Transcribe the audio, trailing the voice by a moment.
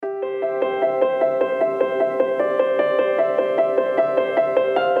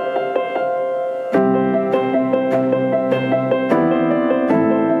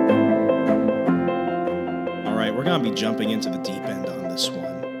jumping into the deep end on this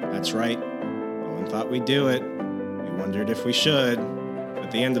one. That's right. No one thought we'd do it. We wondered if we should.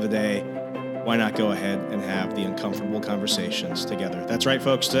 At the end of the day, why not go ahead and have the uncomfortable conversations together? That's right,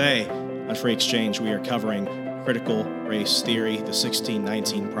 folks. Today on Free Exchange, we are covering critical race theory, the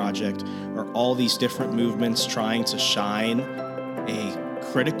 1619 Project, are all these different movements trying to shine a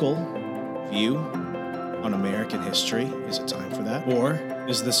critical view on American history. Is it time for that? Or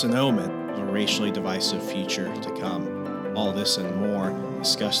is this an omen of a racially divisive future to come? All this and more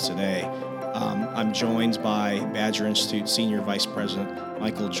discussed today. I'm joined by Badger Institute Senior Vice President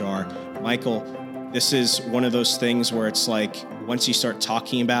Michael Jahr. Michael, this is one of those things where it's like once you start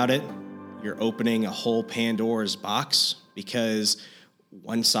talking about it, you're opening a whole Pandora's box, because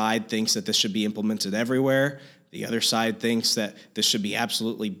one side thinks that this should be implemented everywhere. The other side thinks that this should be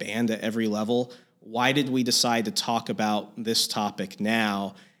absolutely banned at every level. Why did we decide to talk about this topic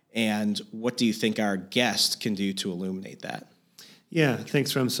now? And what do you think our guest can do to illuminate that? Yeah,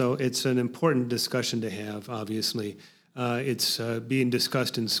 thanks, Rem. So it's an important discussion to have, obviously. It's being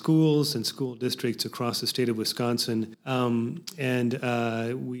discussed in schools and school districts across the state of Wisconsin, and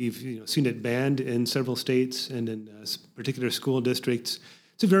we've seen it banned in several states and in particular school districts.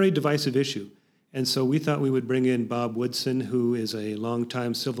 It's a very divisive issue, and so we thought we would bring in Bob Woodson, who is a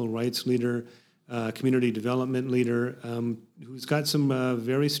longtime civil rights leader, community development leader, who's got some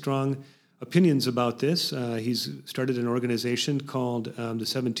very strong opinions about this. He's started an organization called the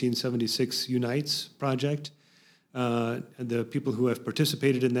 1776 Unites Project. The people who have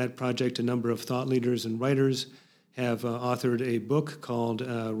participated in that project, a number of thought leaders and writers, have authored a book called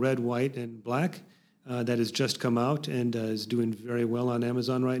Red, White, and Black that has just come out and is doing very well on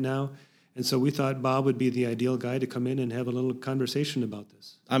Amazon right now. And so we thought Bob would be the ideal guy to come in and have a little conversation about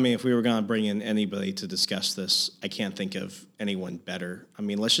this. I mean, if we were going to bring in anybody to discuss this, I can't think of anyone better. I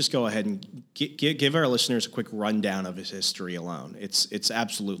mean, let's just go ahead and give our listeners a quick rundown of his history alone. It's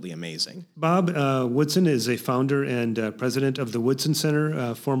absolutely amazing. Bob Woodson is a founder and president of the Woodson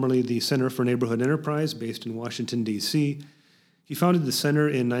Center, formerly the Center for Neighborhood Enterprise, based in Washington, D.C. He founded the center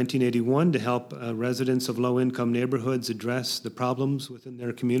in 1981 to help residents of low-income neighborhoods address the problems within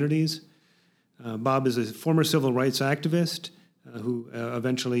their communities. Bob is a former civil rights activist who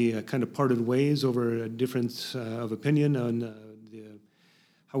eventually kind of parted ways over a difference of opinion on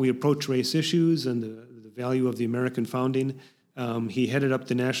how we approach race issues and the value of the American founding. He headed up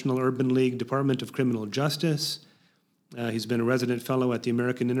the National Urban League Department of Criminal Justice. He's been a resident fellow at the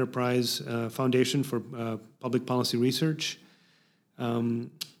American Enterprise Foundation for Public Policy Research.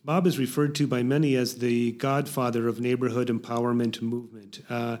 Bob is referred to by many as the godfather of neighborhood empowerment movement.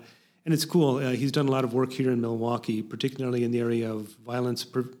 And it's cool. He's done a lot of work here in Milwaukee, particularly in the area of violence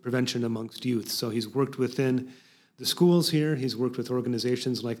prevention amongst youth. So he's worked within the schools here. He's worked with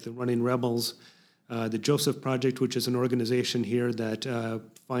organizations like the Running Rebels, the Joseph Project, which is an organization here that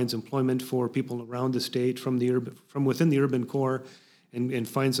finds employment for people around the state from within the urban core and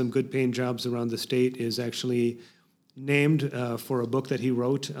finds some good-paying jobs around the state, is actually named for a book that he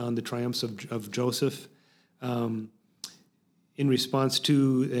wrote on the triumphs of Joseph. In response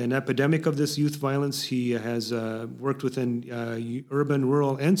to an epidemic of this youth violence, he has worked within urban,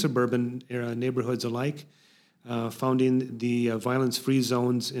 rural, and suburban neighborhoods alike, founding the violence-free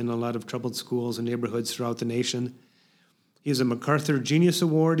zones in a lot of troubled schools and neighborhoods throughout the nation. He is a MacArthur Genius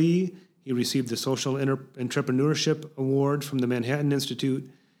Awardee. He received the Social Entrepreneurship Award from the Manhattan Institute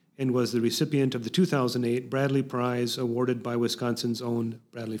and was the recipient of the 2008 Bradley Prize awarded by Wisconsin's own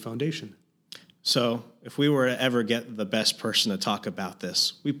Bradley Foundation. So if we were to ever get the best person to talk about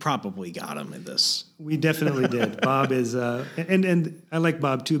this, we probably got him in this. We definitely did. Bob is, and I like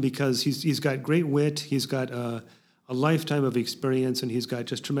Bob too because he's got great wit, he's got a lifetime of experience, and he's got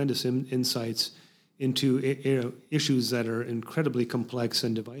just tremendous insights into issues that are incredibly complex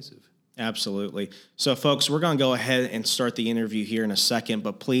and divisive. Absolutely. So, folks, we're going to go ahead and start the interview here in a second,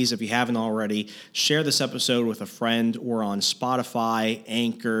 but please, if you haven't already, share this episode with a friend. We're on Spotify,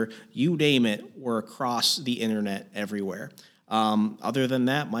 Anchor, you name it. We're across the internet everywhere. Other than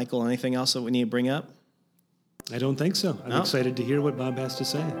that, Michael, anything else that we need to bring up? I don't think so. I'm excited to hear what Bob has to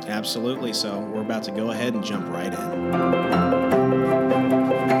say. Absolutely. So we're about to go ahead and jump right in.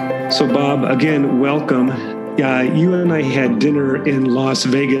 So, Bob, again, welcome. You and I had dinner in Las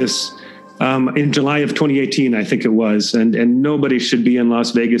Vegas in July of 2018, I think it was, and nobody should be in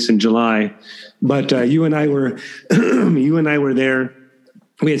Las Vegas in July, but you and I were there.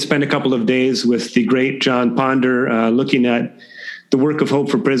 We had spent a couple of days with the great John Ponder looking at the work of Hope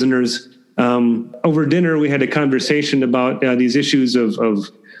for Prisoners. Over dinner, we had a conversation about these issues of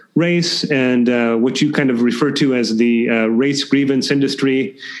race and what you kind of refer to as the race grievance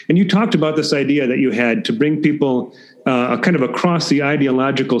industry. And you talked about this idea that you had to bring people kind of across the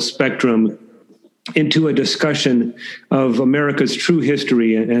ideological spectrum into a discussion of America's true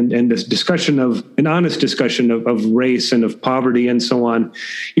history and this discussion of an honest discussion of race and of poverty and so on.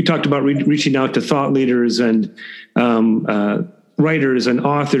 You talked about reaching out to thought leaders and writers and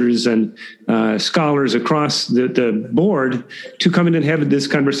authors and scholars across the board to come in and have this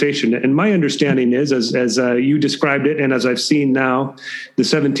conversation. And my understanding is, as you described it, and as I've seen now, the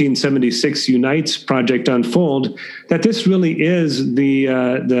 1776 Unites project unfold, that this really is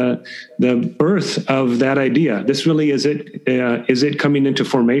the birth of that idea. This really is it coming into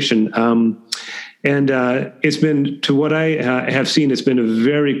formation. And it's been, to what I have seen, it's been a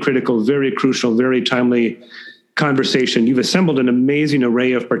very critical, very crucial, very timely conversation. You've assembled an amazing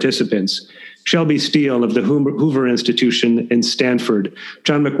array of participants. Shelby Steele of the Hoover Institution in Stanford,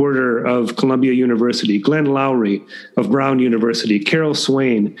 John McWhorter of Columbia University, Glenn Lowry of Brown University, Carol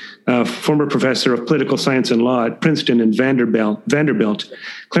Swain, former professor of political science and law at Princeton and Vanderbilt,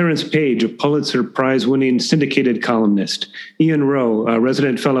 Clarence Page, a Pulitzer Prize-winning syndicated columnist, Ian Rowe, a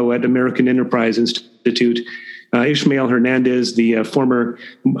resident fellow at American Enterprise Institute, Ishmael Hernandez, the former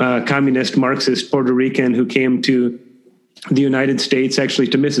communist Marxist Puerto Rican who came to the United States, actually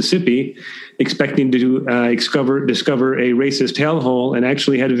to Mississippi, expecting to discover a racist hellhole, and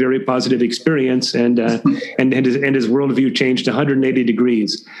actually had a very positive experience, and his worldview changed 180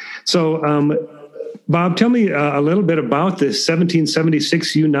 degrees. So, Bob, tell me a little bit about this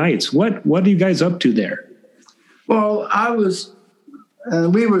 1776 Unites. What are you guys up to there? Well,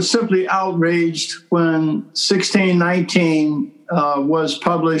 we were simply outraged when 1619 was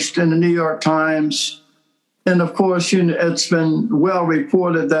published in the New York Times. And of course, it's been well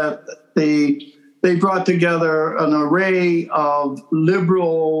reported that they brought together an array of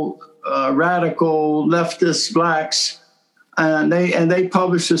liberal, radical, leftist blacks, and they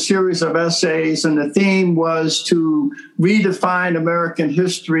published a series of essays, and the theme was to redefine American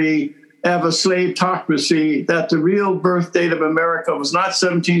history of a slavetocracy, that the real birth date of America was not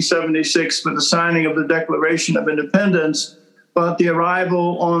 1776, but the signing of the Declaration of Independence, but the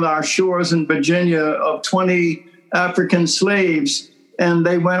arrival on our shores in Virginia of 20 African slaves. And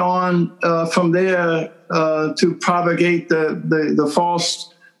they went on from there to propagate the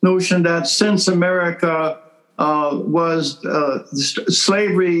false notion that since America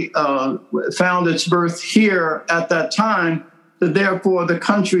slavery found its birth here at that time, that therefore the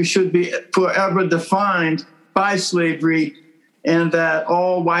country should be forever defined by slavery, and that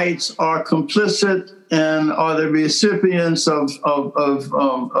all whites are complicit and are the recipients of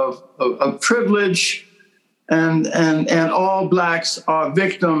privilege, and all blacks are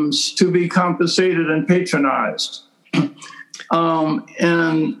victims to be compensated and patronized.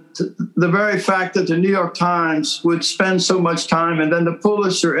 And the very fact that the New York Times would spend so much time, and then the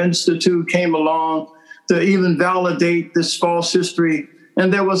Pulitzer Institute came along to even validate this false history.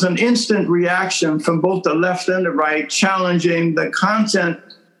 And there was an instant reaction from both the left and the right, challenging the content,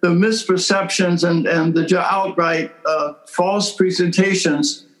 the misperceptions, and the outright false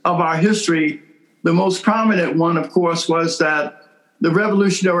presentations of our history. The most prominent one, of course, was that the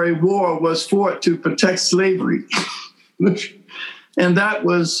Revolutionary War was fought to protect slavery. And that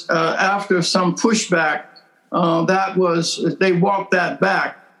was after some pushback, they walked that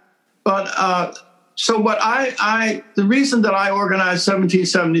back. But so the reason that I organized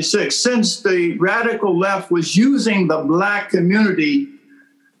 1776, since the radical left was using the black community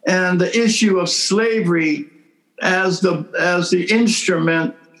and the issue of slavery as the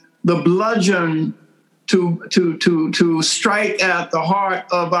instrument, the bludgeon to strike at the heart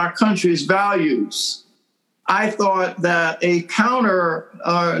of our country's values, I thought that a counter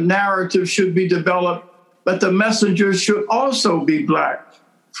narrative should be developed, but the messengers should also be black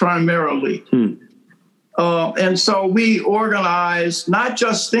primarily. And so we organized not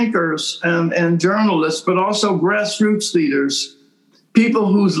just thinkers and journalists, but also grassroots leaders,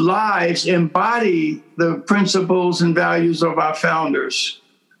 people whose lives embody the principles and values of our founders.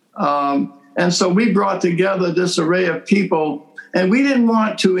 And so we brought together this array of people, and we didn't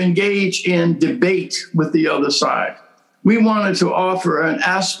want to engage in debate with the other side. We wanted to offer an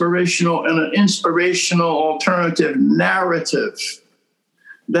aspirational and an inspirational alternative narrative.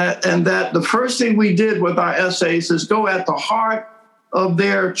 That the first thing we did with our essays is go at the heart of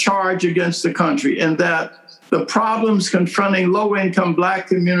their charge against the country, and that the problems confronting low-income black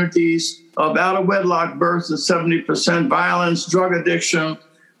communities of out-of-wedlock births at 70%, violence, drug addiction,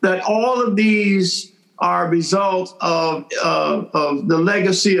 that all of these are a result of the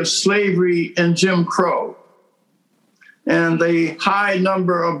legacy of slavery and Jim Crow. And the high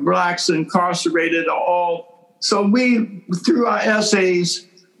number of blacks incarcerated are all. So through our essays,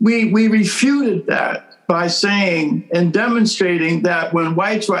 we refuted that by saying and demonstrating that when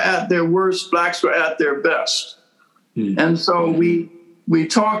whites were at their worst, blacks were at their best. And so we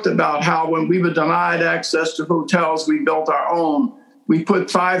talked about how when we were denied access to hotels, we built our own. We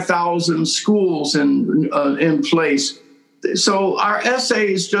put 5,000 schools in place. So our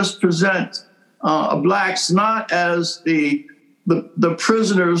essays just present blacks not as the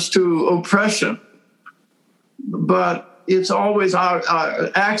prisoners to oppression, but it's always our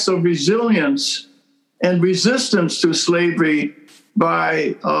acts of resilience and resistance to slavery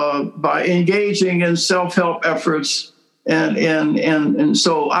by engaging in self-help efforts. And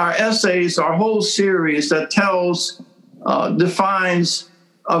so our essays, our whole series that defines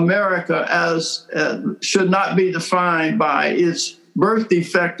America as should not be defined by its birth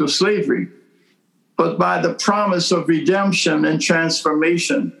defect of slavery, but by the promise of redemption and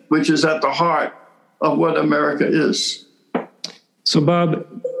transformation, which is at the heart of what America is. So, Bob,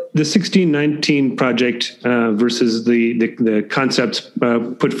 the 1619 Project versus the concepts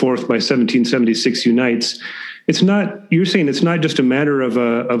put forth by 1776 Unites, it's not, you're saying it's not just a matter of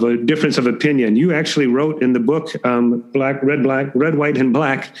a difference of opinion. You actually wrote in the book, Red, White, and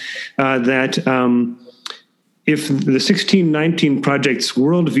Black, that if the 1619 Project's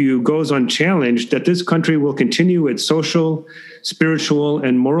worldview goes unchallenged, that this country will continue its social, spiritual,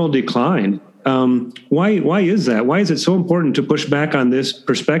 and moral decline. Why is that? Why is it so important to push back on this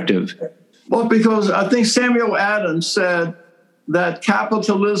perspective? Well, because I think Samuel Adams said that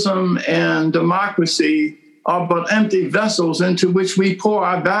capitalism and democracy are but empty vessels into which we pour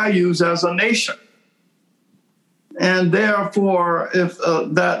our values as a nation. And therefore, if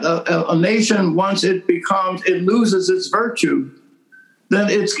a nation, once it loses its virtue, then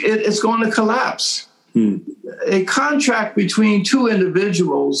it's going to collapse. A contract between two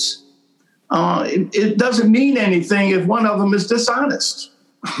individuals, it doesn't mean anything if one of them is dishonest.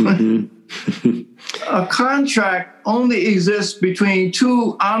 Mm-hmm. A contract only exists between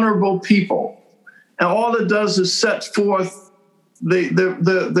two honorable people, and all it does is set forth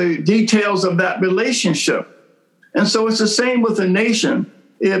the details of that relationship. And so it's the same with a nation.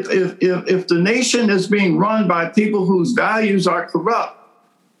 If the nation is being run by people whose values are corrupt,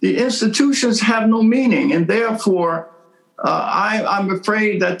 the institutions have no meaning, and therefore I'm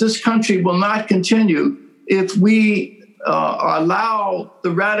afraid that this country will not continue if we allow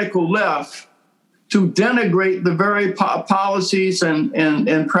the radical left to denigrate the very policies and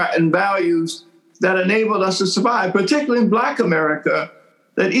values that enabled us to survive, particularly in Black America,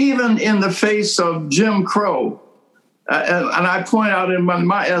 that even in the face of Jim Crow, and I point out in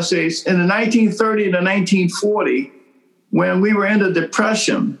my essays, in the 1930 to 1940, when we were in the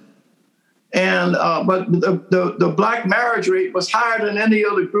Depression, but the Black marriage rate was higher than any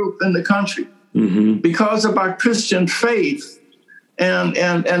other group in the country, mm-hmm. because of our Christian faith and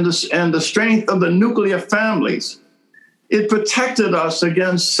the strength of the nuclear families. It protected us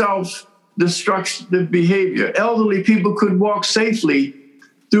against self-destructive behavior. Elderly people could walk safely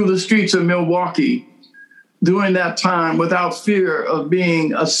through the streets of Milwaukee during that time without fear of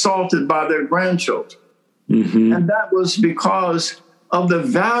being assaulted by their grandchildren. Mm-hmm. And that was because of the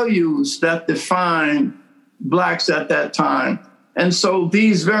values that defined Blacks at that time. And so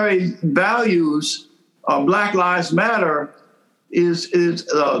these very values, Black Lives Matter, is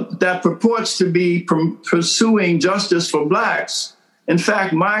that purports to be pursuing justice for Blacks, in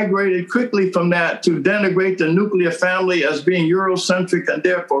fact, migrated quickly from that to denigrate the nuclear family as being Eurocentric and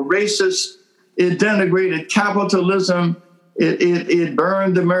therefore racist. It denigrated capitalism. It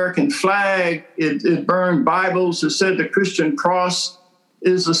burned the American flag. It burned Bibles. It said the Christian cross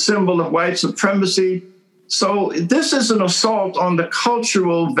is a symbol of white supremacy. So this is an assault on the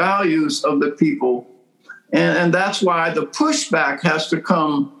cultural values of the people. And that's why the pushback has to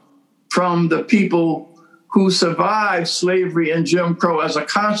come from the people who survived slavery and Jim Crow as a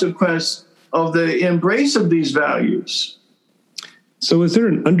consequence of the embrace of these values. So is there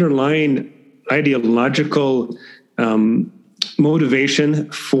an underlying ideological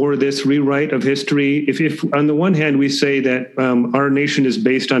motivation for this rewrite of history? If on the one hand we say that our nation is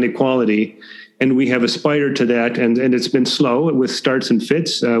based on equality, and we have aspired to that, and it's been slow with starts and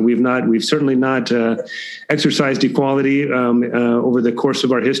fits. We've certainly not exercised equality over the course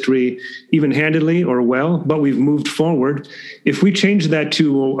of our history, even-handedly or well, but we've moved forward. If we change that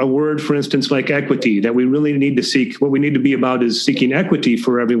to a word, for instance, like equity, that we really need to seek, what we need to be about is seeking equity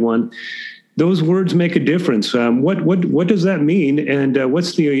for everyone. Those words make a difference. What does that mean? And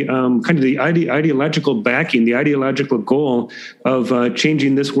what's the kind of the ideological backing, the ideological goal of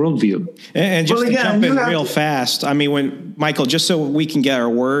changing this worldview? And just to jump in real fast, I mean, when Michael, just so we can get our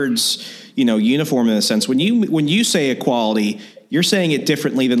words, uniform in a sense, when you say equality, you're saying it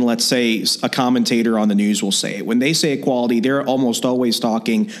differently than, let's say, a commentator on the news will say it. When they say equality, they're almost always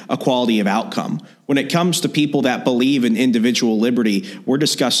talking equality of outcome. When it comes to people that believe in individual liberty, we're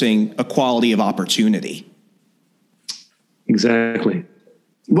discussing equality of opportunity. Exactly.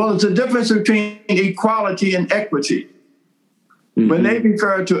 Well, it's a difference between equality and equity. Mm-hmm. When they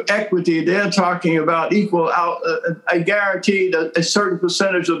refer to equity, they're talking about equal out, a guaranteed a certain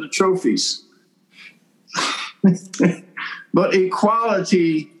percentage of the trophies. But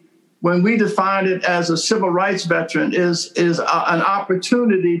equality, when we define it as a civil rights veteran, is an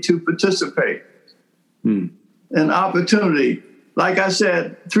opportunity to participate. An opportunity. Like I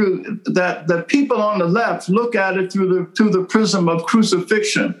said, through that, the people on the left look at it through the prism of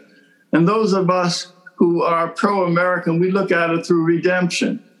crucifixion, and those of us who are pro-American, we look at it through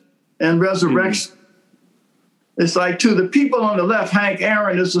redemption and resurrection. It's like, to the people on the left, Hank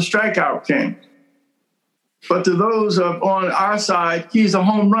Aaron is the strikeout king. But to those on our side, he's a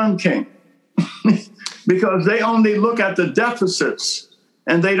home run king. Because they only look at the deficits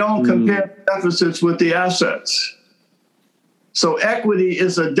and they don't compare the deficits with the assets. So equity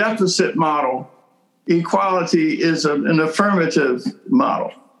is a deficit model. Equality is an affirmative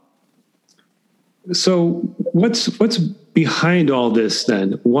model. So what's behind all this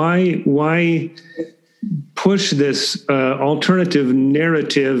then? Why push this alternative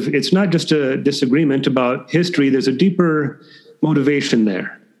narrative? It's not just a disagreement about history. There's a deeper motivation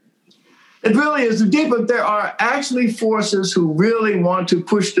there. It really is deeper. There are actually forces who really want to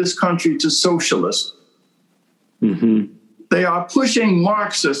push this country to socialism. Mm-hmm. They are pushing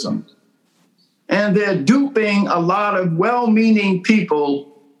Marxism, and they're duping a lot of well-meaning people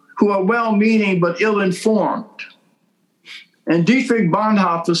who are well-meaning but ill-informed. And Dietrich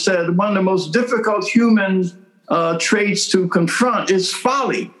Bonhoeffer said one of the most difficult human traits to confront is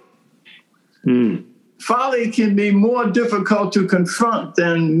folly. Folly can be more difficult to confront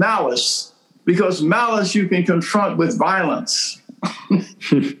than malice, because malice you can confront with violence.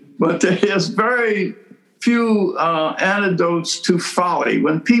 But there's very few antidotes to folly.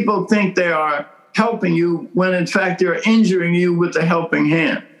 When people think they are helping you, when in fact they're injuring you with the helping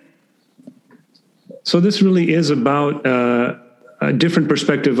hand. So this really is about a different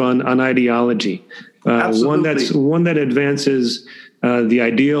perspective on ideology, one that advances the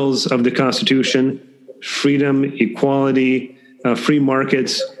ideals of the Constitution, freedom, equality, free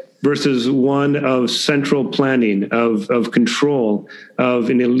markets, versus one of central planning, of control, of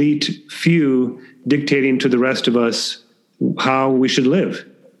an elite few dictating to the rest of us how we should live.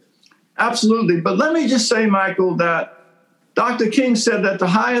 Absolutely. But let me just say, Michael, that Dr. King said that the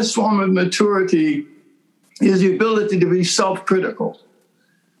highest form of maturity is the ability to be self-critical.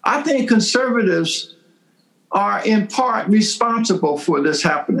 I think conservatives are in part responsible for this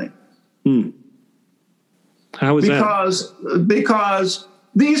happening. How is that? Because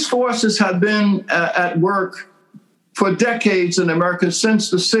these forces have been at work for decades in America,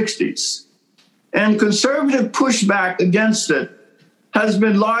 since the 60s. And conservative pushback against it has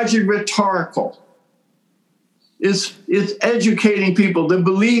been largely rhetorical. It's educating people, the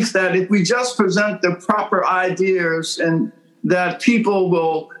belief that if we just present the proper ideas, and that people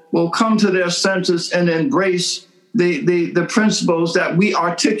will come to their senses and embrace the principles that we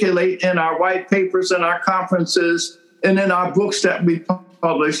articulate in our white papers and our conferences and in our books that we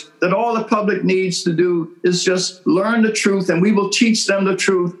publish, that all the public needs to do is just learn the truth, and we will teach them the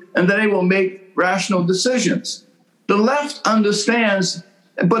truth, and then they will make rational decisions. The left understands,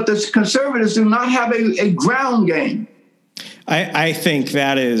 but the conservatives do not have a ground game. I think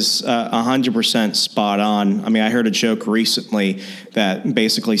that is 100% spot on. I mean, I heard a joke recently that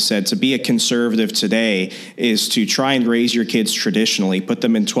basically said to be a conservative today is to try and raise your kids traditionally, put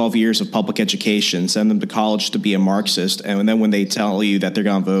them in 12 years of public education, send them to college to be a Marxist, and then when they tell you that they're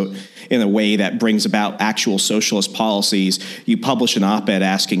going to vote in a way that brings about actual socialist policies, you publish an op-ed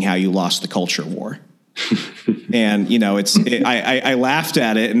asking how you lost the culture war. And, I laughed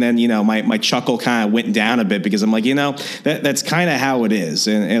at it, and then, my chuckle kind of went down a bit, because I'm like, that's kind of how it is.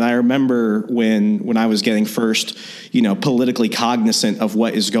 And I remember when I was getting first, politically cognizant of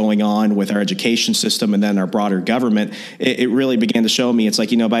what is going on with our education system and then our broader government, it really began to show me, it's like,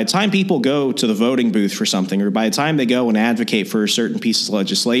 by the time people go to the voting booth for something, or by the time they go and advocate for a certain piece of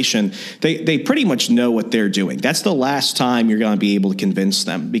legislation, they pretty much know what they're doing. That's the last time you're going to be able to convince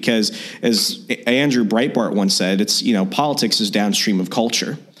them, because as Andrew Breitbart once said, it's, politics is downstream of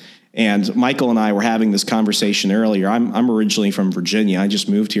culture. And Michael and I were having this conversation earlier. I'm originally from Virginia. I just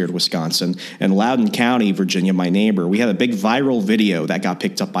moved here to Wisconsin. And Loudoun County, Virginia, my neighbor, we had a big viral video that got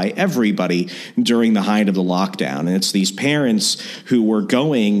picked up by everybody during the height of the lockdown. And it's these parents who were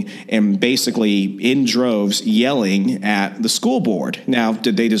going and basically in droves yelling at the school board. Now,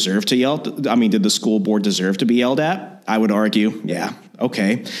 did they deserve to yell? Did the school board deserve to be yelled at? I would argue, yeah.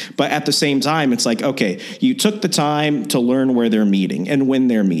 Okay. But at the same time, it's like, okay, you took the time to learn where they're meeting and when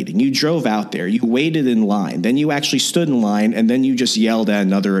they're meeting. You drove out there, you waited in line, then you actually stood in line, and then you just yelled at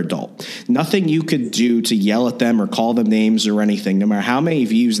another adult. Nothing you could do to yell at them or call them names or anything, no matter how many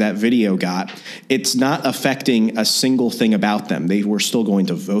views that video got, it's not affecting a single thing about them. They were still going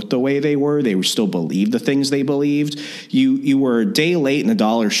to vote the way they were. They were still believe the things they believed. You were a day late and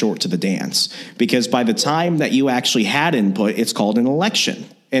 $1 short to the dance, because by the time that you actually had input, it's called an election.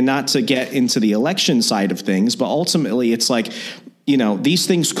 And not to get into the election side of things, but ultimately it's like, these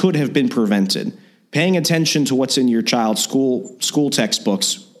things could have been prevented. Paying attention to what's in your child's school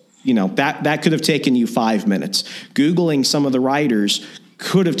textbooks, that could have taken you 5 minutes. Googling some of the writers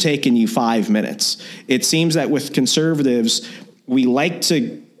could have taken you 5 minutes. It seems that with conservatives, we like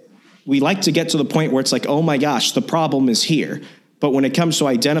to get to the point where it's like, oh my gosh, the problem is here. But when it comes to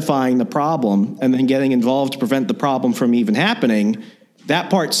identifying the problem and then getting involved to prevent the problem from even happening,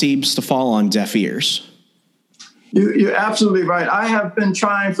 that part seems to fall on deaf ears. You're absolutely right. I have been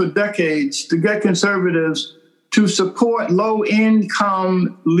trying for decades to get conservatives to support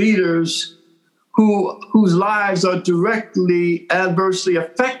low-income leaders whose lives are directly adversely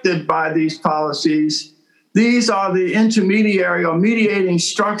affected by these policies. These are the intermediary or mediating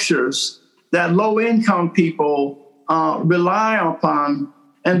structures that low-income people rely upon,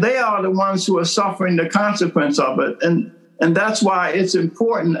 and they are the ones who are suffering the consequence of it. And that's why it's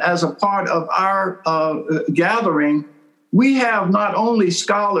important as a part of our gathering. We have not only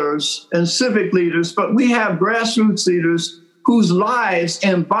scholars and civic leaders, but we have grassroots leaders whose lives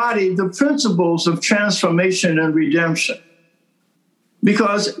embody the principles of transformation and redemption.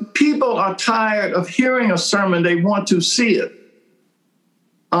 Because people are tired of hearing a sermon, they want to see it.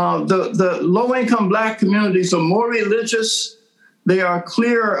 The low-income Black communities are more religious. They are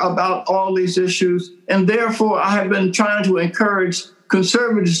clear about all these issues. And therefore, I have been trying to encourage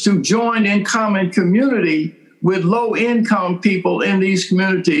conservatives to join in common community with low-income people in these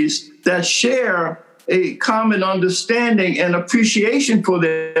communities that share a common understanding and appreciation for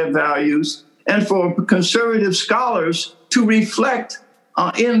their values, and for conservative scholars to reflect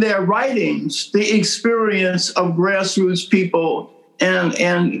in their writings the experience of grassroots people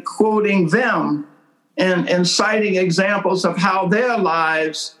and quoting them and citing examples of how their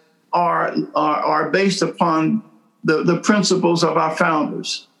lives are based upon the principles of our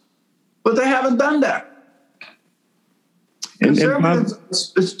founders. But they haven't done that.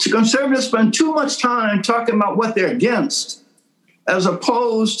 Conservatives spend too much time talking about what they're against, as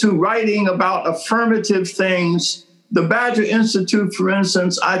opposed to writing about affirmative things. The Badger Institute, for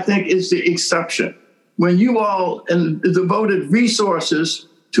instance, I think is the exception. When you all devoted resources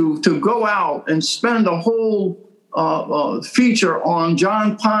to go out and spend a whole feature on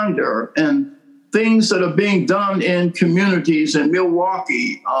John Ponder and things that are being done in communities in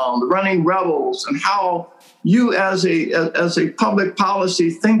Milwaukee, the Running Rebels, and how you as a public policy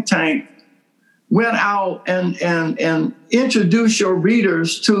think tank went out and introduced your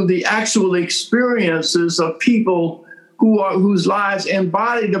readers to the actual experiences of people whose lives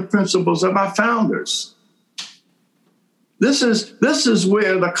embody the principles of our founders. This is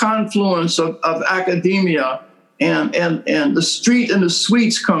where the confluence of academia and the street and the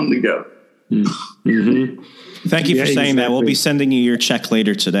suites come together. Mm-hmm. Thank you for saying that. We'll be sending you your check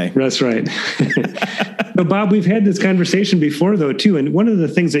later today. That's right. So, Bob, we've had this conversation before, though, too. And one of the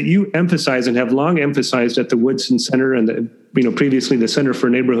things that you emphasize and have long emphasized at the Woodson Center and previously the Center for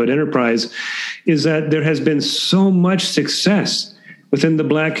Neighborhood Enterprise is that there has been so much success within the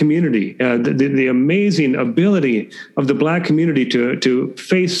Black community, the amazing ability of the Black community to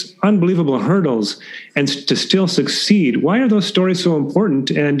face unbelievable hurdles and to still succeed. Why are those stories so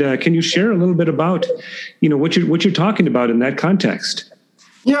important? And can you share a little bit about, what you're talking about in that context?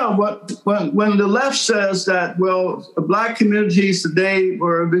 Yeah, when the left says that, the Black communities today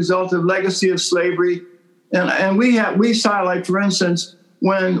were a result of legacy of slavery, and we highlight, for instance,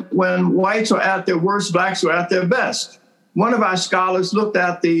 when whites are at their worst, Blacks are at their best. One of our scholars looked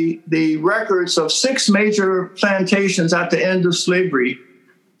at the records of 6 major plantations at the end of slavery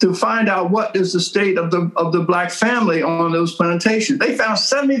to find out what is the state of the Black family on those plantations. They found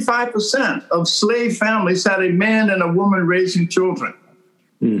 75% of slave families had a man and a woman raising children.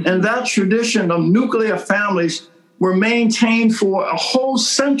 Mm. And that tradition of nuclear families were maintained for a whole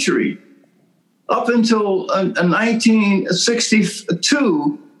century. Up until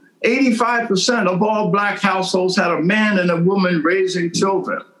 1962, 85% of all Black households had a man and a woman raising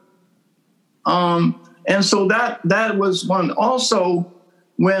children. And so that was one. Also,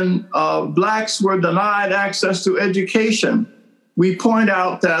 when Blacks were denied access to education, we point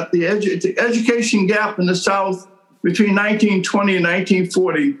out that the education gap in the South between 1920 and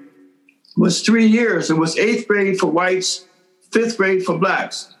 1940 was 3 years. It was 8th grade for whites, 5th grade for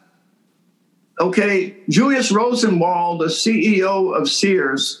Blacks. Okay, Julius Rosenwald, the CEO of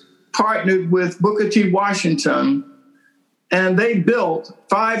Sears, partnered with Booker T. Washington, and they built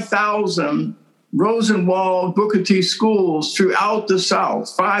 5,000 Rosenwald Booker T schools throughout the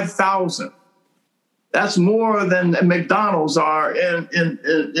South, 5,000. That's more than McDonald's are in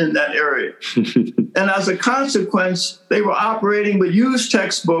that area. And as a consequence, they were operating with used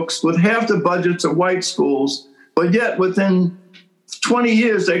textbooks with half the budgets of white schools, but yet within 20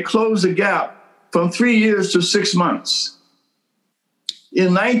 years, they closed the gap from 3 years to 6 months.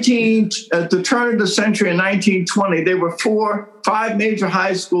 At the turn of the century in 1920, there were 5 major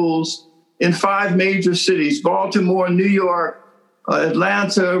high schools in 5 major cities: Baltimore, New York,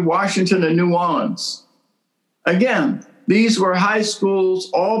 Atlanta, Washington, and New Orleans. Again, these were high schools,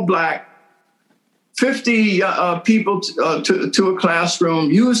 all Black, 50 people to a classroom,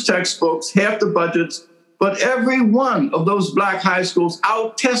 used textbooks, half the budgets, but every one of those Black high schools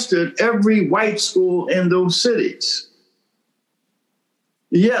out-tested every white school in those cities.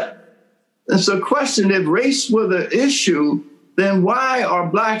 Yet, it's a question, if race were the issue, then why are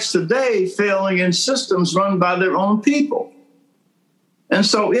Blacks today failing in systems run by their own people? And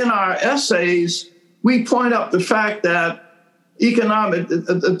so in our essays, we point out the fact that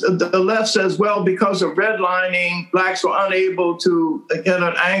the left says, well, because of redlining, Blacks were unable to get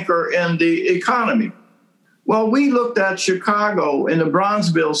an anchor in the economy. Well, we looked at Chicago in the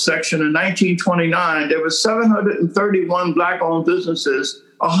Bronzeville section in 1929. There were 731 Black-owned businesses,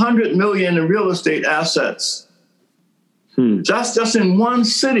 100 million in real estate assets. That's just in one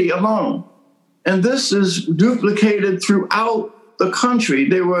city alone. And this is duplicated throughout the country.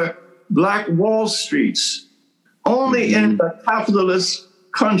 There were Black Wall Streets. Only in the capitalist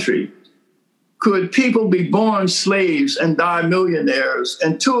country could people be born slaves and die millionaires.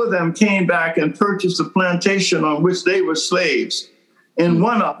 And 2 of them came back and purchased a plantation on which they were slaves. And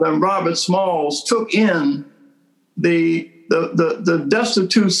one of them, Robert Smalls, took in the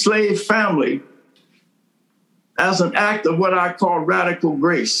destitute slave family as an act of what I call radical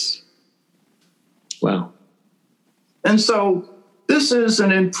grace. Wow. And so this is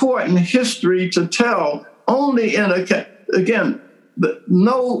an important history to tell. Only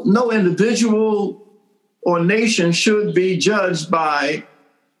no individual or nation should be judged by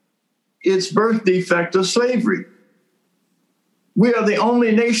its birth defect of slavery. We are the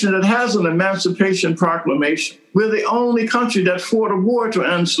only nation that has an Emancipation Proclamation. We're the only country that fought a war to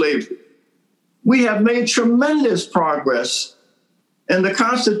end slavery. We have made tremendous progress, and the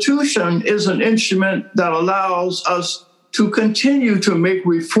Constitution is an instrument that allows us to continue to make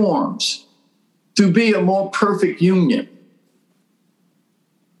reforms, to be a more perfect union.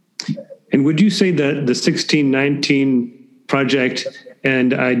 And would you say that the 1619 Project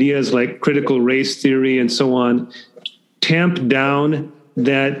and ideas like critical race theory and so on tamp down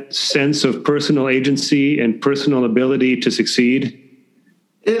that sense of personal agency and personal ability to succeed?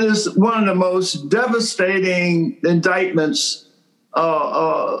 It is one of the most devastating indictments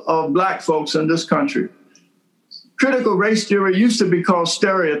of Black folks in this country. Critical race theory used to be called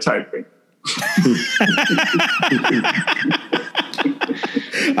stereotyping.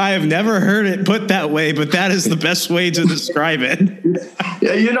 I have never heard it put that way, but that is the best way to describe it.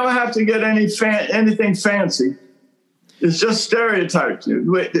 Yeah, you don't have to get anything fancy. It's just stereotypes.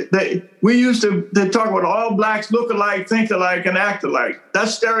 We used to talk about all Blacks look alike, think alike, and act alike.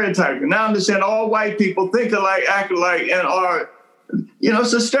 That's stereotyping. Now they're saying all white people think alike, act alike, and are,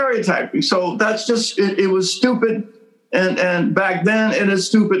 it's a stereotyping. So that's just, it was stupid. And back then, it is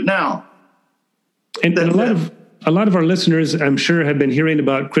stupid now. And a lot of our listeners, I'm sure, have been hearing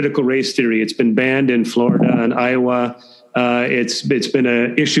about critical race theory. It's been banned in Florida and Iowa. It's been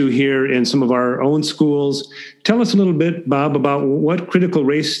an issue here in some of our own schools. Tell us a little bit, Bob, about what critical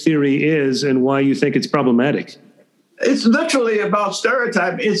race theory is and why you think it's problematic. It's literally about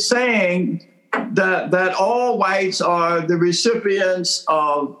stereotyping. It's saying that all whites are the recipients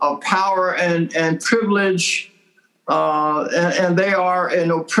of power and privilege, and they are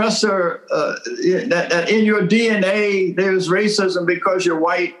an oppressor, that in your DNA there's racism because you're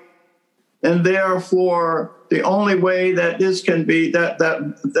white, and therefore the only way that this can be,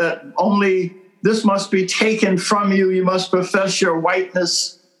 that only this must be taken from you. You must profess your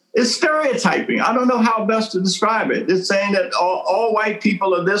whiteness. It's stereotyping. I don't know how best to describe it. It's saying that all white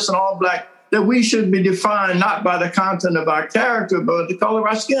people are this and all black, that we should be defined not by the content of our character, but the color of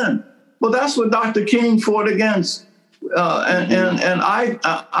our skin. Well, that's what Dr. King fought against. And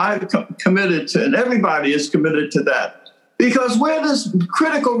I committed to, and everybody is committed to that. Because where does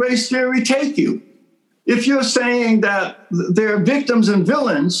critical race theory take you? If you're saying that they're victims and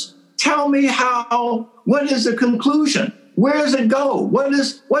villains, tell me what is the conclusion? Where does it go? What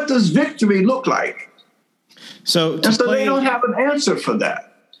does victory look like? So they don't have an answer for that.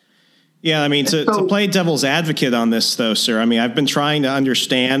 Yeah, I mean, to play devil's advocate on this, though, sir, I mean, I've been trying to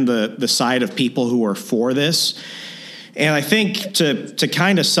understand the side of people who are for this. And I think to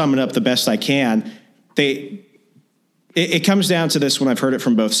kind of sum it up the best I can, it comes down to this when I've heard it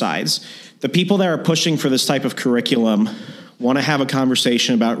from both sides. The people that are pushing for this type of curriculum want to have a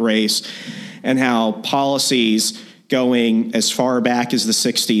conversation about race and how policies going as far back as the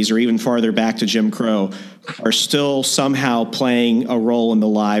 60s or even farther back to Jim Crow are still somehow playing a role in the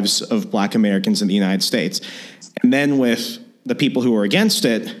lives of Black Americans in the United States. And then with the people who are against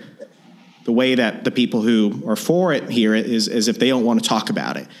it, the way that the people who are for it hear it is as if they don't want to talk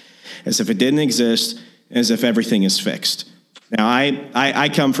about it, as if it didn't exist, as if everything is fixed. Now, I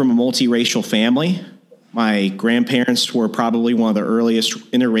come from a multiracial family. My grandparents were probably one of the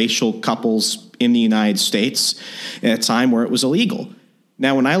earliest interracial couples in the United States at a time where it was illegal.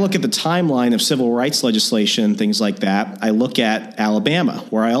 Now, when I look at the timeline of civil rights legislation and things like that, I look at Alabama,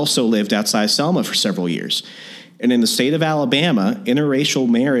 where I also lived outside Selma for several years. And in the state of Alabama, interracial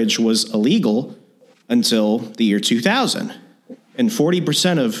marriage was illegal until the year 2000. And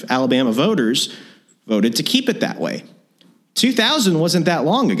 40% of Alabama voters voted to keep it that way. 2000 wasn't that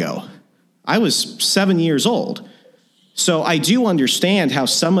long ago. I was 7 years old. So I do understand how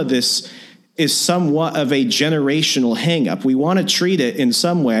some of this is somewhat of a generational hangup. We want to treat it in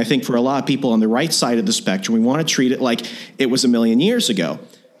some way. I think for a lot of people on the right side of the spectrum, we want to treat it like it was a million years ago.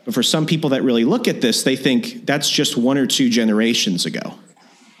 But for some people that really look at this, they think that's just 1 or 2 generations ago.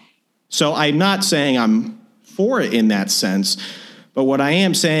 So I'm not saying I'm for it in that sense, but what I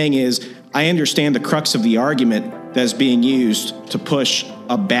am saying is I understand the crux of the argument that's being used to push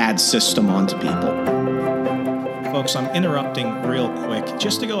a bad system onto people. Folks, I'm interrupting real quick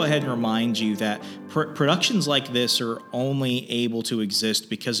just to go ahead and remind you that productions like this are only able to exist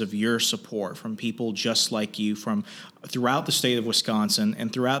because of your support from people just like you from throughout the state of Wisconsin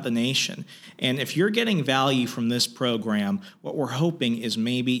and throughout the nation. And if you're getting value from this program, what we're hoping is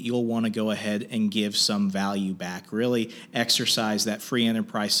maybe you'll want to go ahead and give some value back, really exercise that free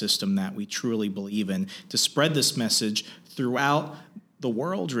enterprise system that we truly believe in to spread this message throughout the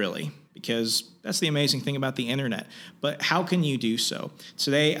world, really. Because that's the amazing thing about the internet. But how can you do so?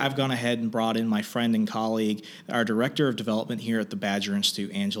 Today, I've gone ahead and brought in my friend and colleague, our Director of Development here at the Badger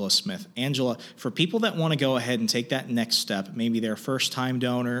Institute, Angela Smith. Angela, for people that want to go ahead and take that next step, maybe they're a first-time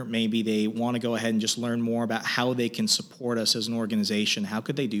donor, maybe they want to go ahead and just learn more about how they can support us as an organization, how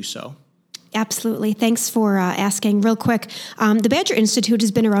could they do so? Absolutely. Thanks for asking. Real quick, the Badger Institute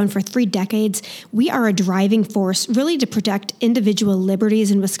has been around for 3 decades. We are a driving force really to protect individual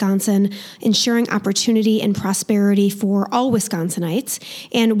liberties in Wisconsin, ensuring opportunity and prosperity for all Wisconsinites.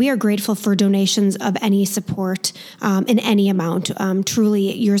 And we are grateful for donations of any support in any amount.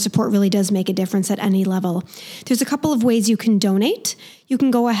 Truly, your support really does make a difference at any level. There's a couple of ways you can donate. You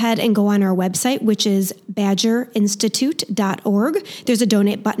can go ahead and go on our website, which is badgerinstitute.org. There's a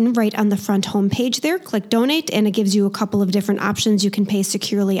donate button right on the front homepage there. Click donate, and it gives you a couple of different options. You can pay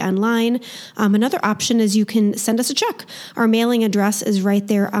securely online. Another option is you can send us a check. Our mailing address is right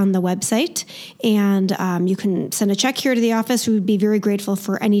there on the website, and you can send a check here to the office. We would be very grateful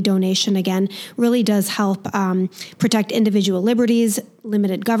for any donation. Again, really does help protect individual liberties,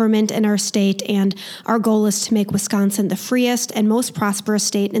 limited government in our state, and our goal is to make Wisconsin the freest and most prosperous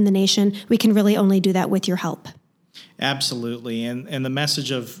state in the nation. We can really only do that with your help. Absolutely. And the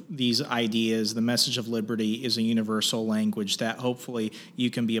message of these ideas, the message of liberty is a universal language that hopefully you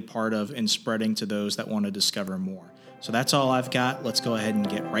can be a part of in spreading to those that want to discover more. So that's all I've got. Let's go ahead and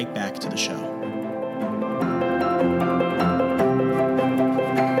get right back to the show.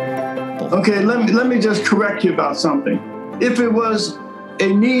 Okay, let me just correct you about something. If it was a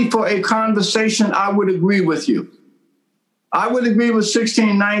need for a conversation, I would agree with you. I would agree with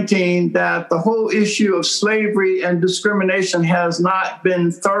 1619 that the whole issue of slavery and discrimination has not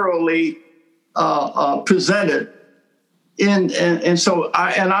been thoroughly presented, and so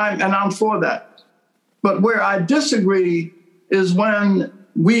I'm for that. But where I disagree is when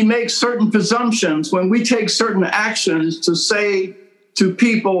we make certain presumptions, when we take certain actions to say to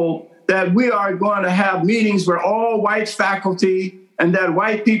people that we are going to have meetings where all white faculty and that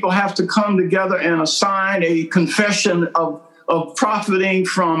white people have to come together and assign a confession of profiting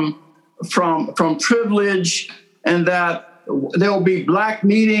from privilege, and that there will be black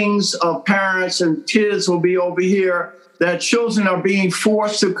meetings of parents and kids will be over here, that children are being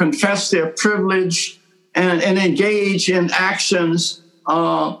forced to confess their privilege and engage in actions.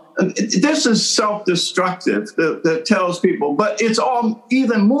 This is self-destructive, that tells people, but it's all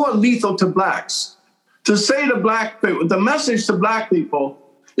even more lethal to blacks. To say to black people, the message to black people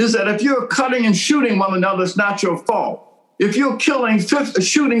is that if you're cutting and shooting one another, it's not your fault. If you're shooting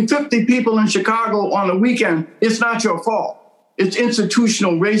 50 people in Chicago on a weekend, it's not your fault. It's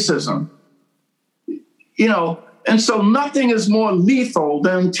institutional racism. And so nothing is more lethal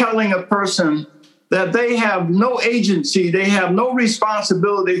than telling a person that they have no agency, they have no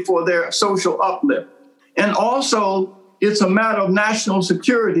responsibility for their social uplift. And also, it's a matter of national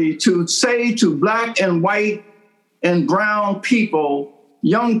security to say to black and white and brown people,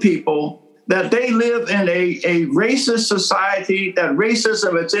 young people, that they live in a racist society, that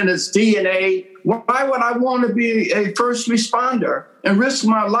racism is in its DNA. Why would I want to be a first responder and risk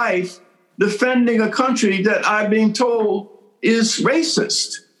my life defending a country that I'm being told is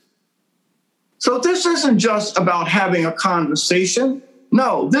racist? So this isn't just about having a conversation.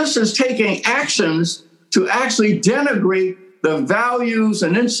 No, this is taking actions to actually denigrate the values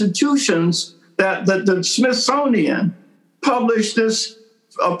and institutions that the Smithsonian published this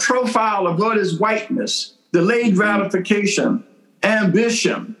profile of what is whiteness, delayed gratification,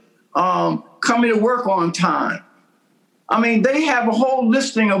 ambition, coming to work on time. I mean, they have a whole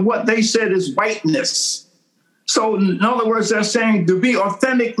listing of what they said is whiteness. So in other words, they're saying to be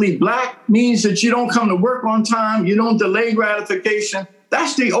authentically black means that you don't come to work on time, you don't delay gratification.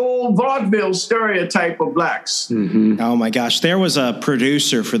 That's the old vaudeville stereotype of blacks. Mm-hmm. Oh my gosh. There was a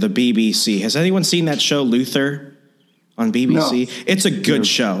producer for the BBC. Has anyone seen that show, Luther? On BBC. No. It's a good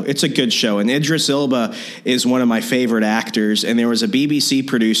show. It's a good show. And Idris Elba is one of my favorite actors. And there was a BBC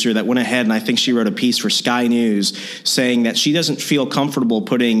producer that went ahead, and I think she wrote a piece for Sky News saying that she doesn't feel comfortable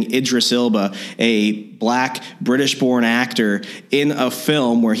putting Idris Elba, a black British-born actor, in a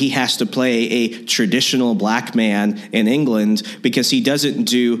film where he has to play a traditional black man in England because he doesn't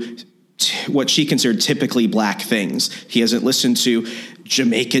do what she considered typically black things. He hasn't listened to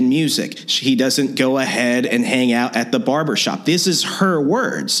Jamaican music. He doesn't go ahead and hang out at the barbershop. This is her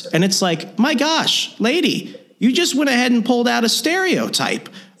words. And it's like, my gosh, lady, you just went ahead and pulled out a stereotype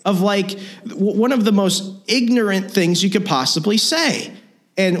of like one of the most ignorant things you could possibly say.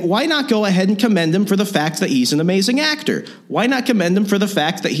 And why not go ahead and commend him for the fact that he's an amazing actor? Why not commend him for the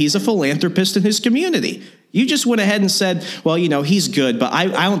fact that he's a philanthropist in his community? You just went ahead and said, well, he's good, but I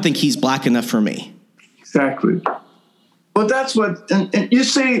don't think he's black enough for me. Exactly. Well, that's what, and you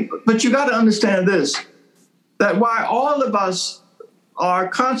see, but you got to understand this, that while all of us are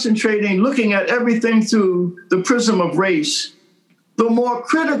concentrating, looking at everything through the prism of race, the more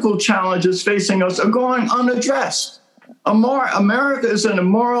critical challenges facing us are going unaddressed. America is in a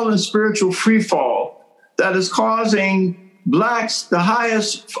moral and spiritual freefall that is causing blacks, the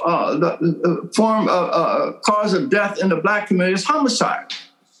highest cause of death in the black community is homicide.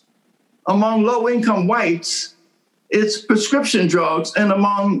 Among low-income whites, it's prescription drugs, and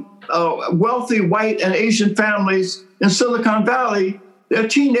among wealthy white and Asian families in Silicon Valley, their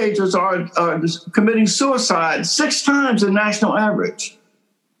teenagers are committing suicide 6 times the national average.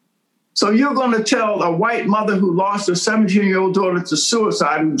 So you're going to tell a white mother who lost her 17-year-old daughter to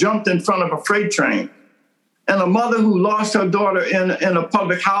suicide, who jumped in front of a freight train, and a mother who lost her daughter in a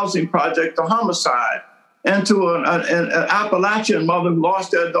public housing project to homicide, and to an Appalachian mother who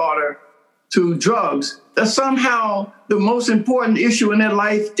lost their daughter to drugs, that somehow the most important issue in their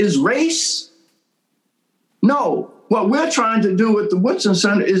life is race? No. What we're trying to do with the Woodson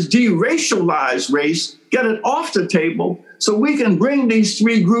Center is deracialize race, get it off the table, so we can bring these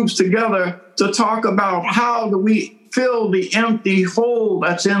 3 groups together to talk about how do we fill the empty hole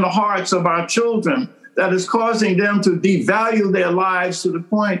that's in the hearts of our children that is causing them to devalue their lives to the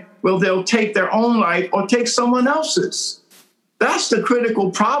point where they'll take their own life or take someone else's. That's the critical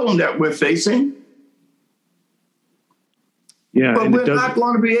problem that we're facing. Yeah, but we're not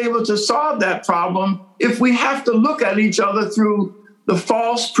going to be able to solve that problem if we have to look at each other through the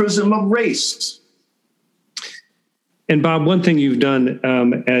false prism of race. And Bob, one thing you've done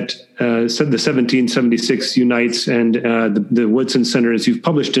at the 1776 Unites and the Woodson Center is you've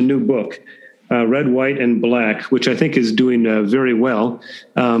published a new book, Red, White, and Black, which I think is doing very well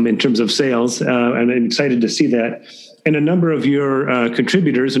in terms of sales. And I'm excited to see that. And a number of your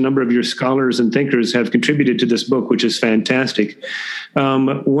contributors, a number of your scholars and thinkers have contributed to this book, which is fantastic.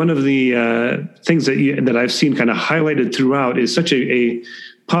 One of the things that I've seen kind of highlighted throughout is such a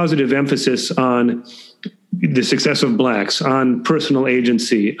positive emphasis on the success of blacks, on personal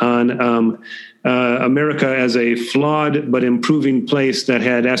agency, on America as a flawed but improving place that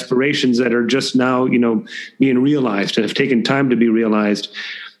had aspirations that are just now, being realized and have taken time to be realized.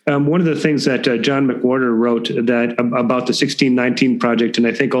 One of the things that John McWhorter wrote that about the 1619 Project, and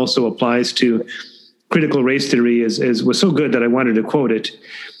I think also applies to critical race theory, was so good that I wanted to quote it.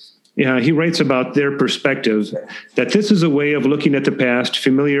 He writes about their perspective that this is a way of looking at the past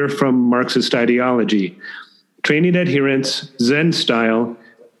familiar from Marxist ideology, training adherents, Zen style,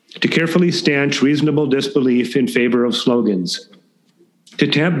 to carefully stanch reasonable disbelief in favor of slogans, to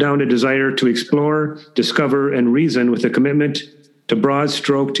tamp down a desire to explore, discover, and reason with a commitment to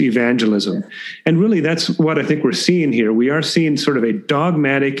broad-stroked evangelism. And really, that's what I think we're seeing here. We are seeing sort of a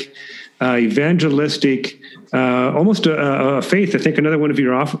dogmatic, evangelistic, almost a faith. I think another one of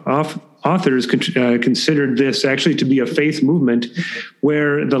your authors considered this actually to be a faith movement,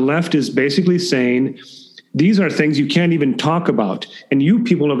 where the left is basically saying, these are things you can't even talk about. And you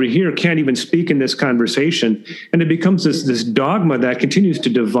people over here can't even speak in this conversation. And it becomes this dogma that continues to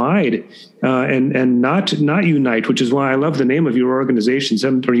divide and not unite, which is why I love the name of your organization,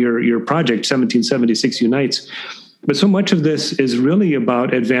 or your project, 1776 Unites. But so much of this is really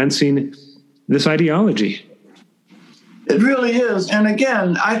about advancing this ideology. It really is. And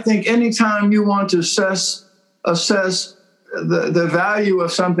again, I think anytime you want to assess the value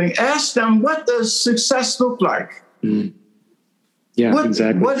of something, ask them, what does success look like? Mm. Yeah,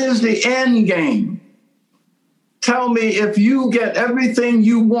 exactly. What is the end game? Tell me, if you get everything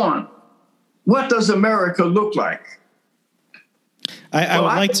you want, what does America look like? I would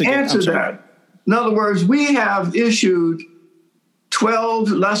like to answer that. In other words, we have issued 12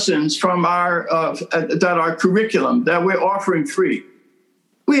 lessons from our curriculum that we're offering free.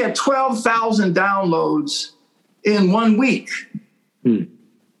 We had 12,000 downloads in 1 week.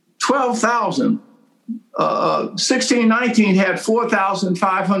 12,000. 1619 had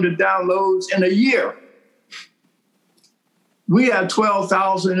 4,500 downloads in a year. We had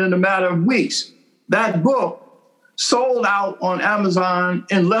 12,000 in a matter of weeks. That book sold out on Amazon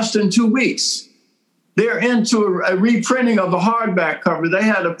in less than 2 weeks. They're into a reprinting of the hardback cover. They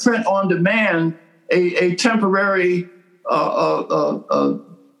had a print on demand, a temporary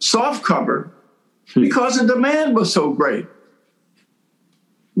soft cover, because the demand was so great.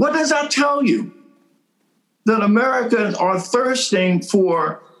 What does that tell you? That Americans are thirsting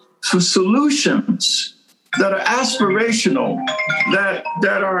for solutions that are aspirational, that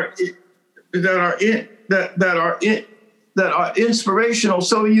are inspirational.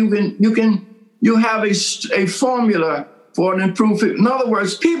 So you have a formula for an improvement. In other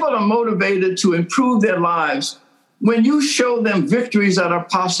words, people are motivated to improve their lives when you show them victories that are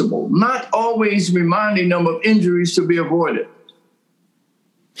possible, not always reminding them of injuries to be avoided.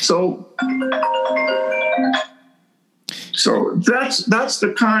 So that's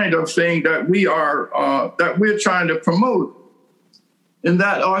the kind of thing that we're trying to promote, and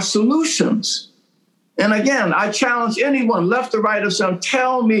that are solutions. And again, I challenge anyone, left or right or center,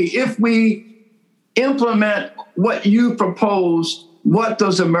 tell me, if we implement what you proposed, what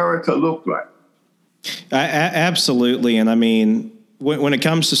does America look like? Absolutely. And I mean, when it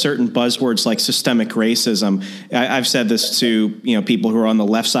comes to certain buzzwords like systemic racism, I've said this to people who are on the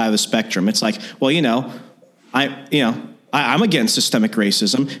left side of the spectrum. It's like, well, I'm against systemic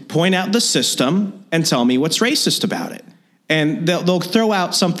racism. Point out the system and tell me what's racist about it. And they'll throw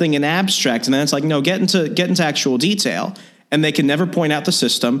out something in abstract, and then it's like, no, get into actual detail. And they can never point out the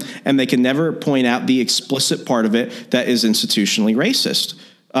system, and they can never point out the explicit part of it that is institutionally racist.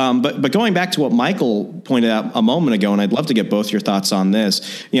 But going back to what Michael pointed out a moment ago, and I'd love to get both your thoughts on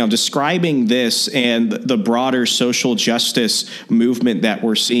this, describing this and the broader social justice movement that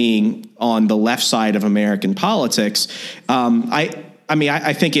we're seeing on the left side of American politics.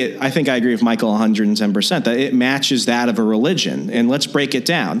 I think I agree with Michael 110% that it matches that of a religion. And let's break it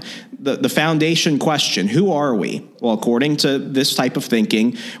down. The foundation question, who are we? Well, according to this type of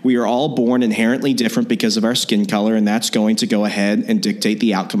thinking, we are all born inherently different because of our skin color, and that's going to go ahead and dictate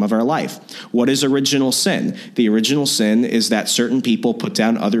the outcome of our life. What is original sin? The original sin is that certain people put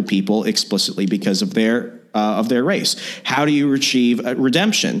down other people explicitly because of their race. How do you achieve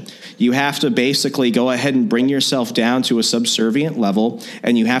redemption? You have to basically go ahead and bring yourself down to a subservient level,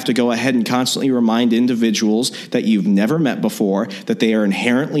 and you have to go ahead and constantly remind individuals that you've never met before that they are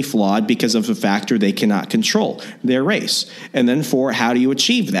inherently flawed because of a factor they cannot control, their race. And then how do you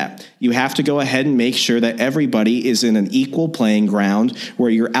achieve that? You have to go ahead and make sure that everybody is in an equal playing ground where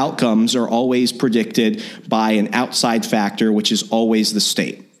your outcomes are always predicted by an outside factor, which is always the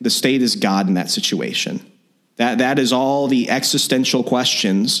state. The state is God in that situation. That is all the existential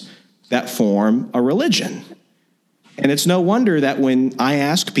questions that form a religion. And it's no wonder that when I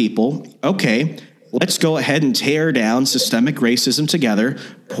ask people, okay, let's go ahead and tear down systemic racism together,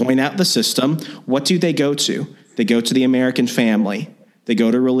 point out the system, what do they go to? They go to the American family. They go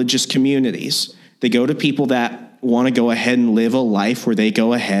to religious communities. They go to people that want to go ahead and live a life where they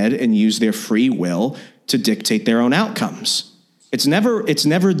go ahead and use their free will to dictate their own outcomes. It's never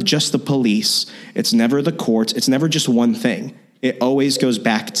just the police. It's never the courts. It's never just one thing. It always goes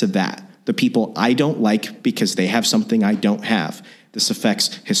back to that. The people I don't like because they have something I don't have. This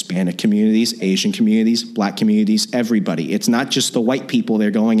affects Hispanic communities, Asian communities, Black communities, everybody. It's not just the white people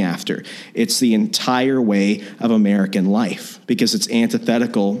they're going after. It's the entire way of American life because it's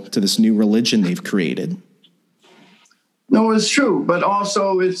antithetical to this new religion they've created. No, it's true, but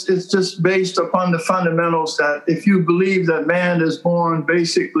also it's just based upon the fundamentals that if you believe that man is born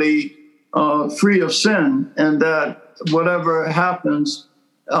basically free of sin and that whatever happens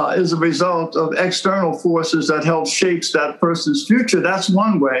is a result of external forces that help shapes that person's future, that's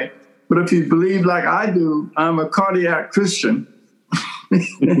one way. But if you believe like I do, I'm a cardiac Christian.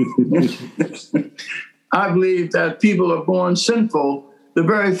 I believe that people are born sinful. The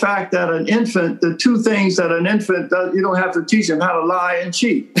very fact that an infant, the two things that an infant does, you don't have to teach them how to lie and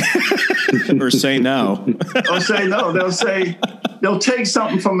cheat. Or say no. Or say no. They'll take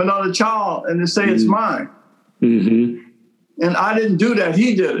something from another child and they say it's mine. Mm-hmm. And I didn't do that.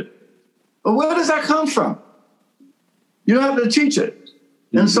 He did it. But where does that come from? You don't have to teach it.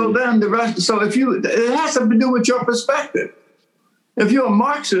 Mm-hmm. And so then the rest, it has to do with your perspective. If you're a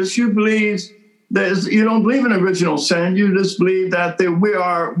Marxist, you don't believe in original sin. You just believe that we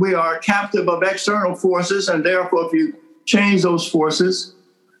are captive of external forces, and therefore, if you change those forces,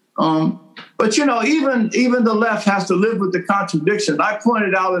 but even the left has to live with the contradiction. I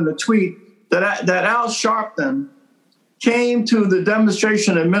pointed out in the tweet that Al Sharpton came to the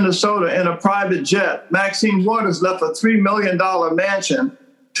demonstration in Minnesota in a private jet. Maxine Waters left a $3 million mansion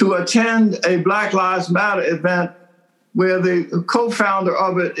to attend a Black Lives Matter event where the co-founder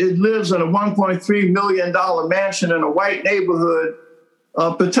of it lives in a $1.3 million mansion in a white neighborhood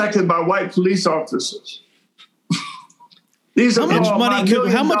protected by white police officers. How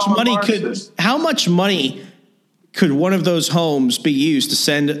much money could one of those homes be used to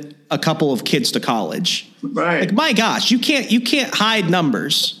send a couple of kids to college? Right. Like, my gosh, you can't hide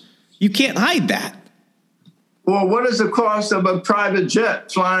numbers. You can't hide that. Well, what is the cost of a private jet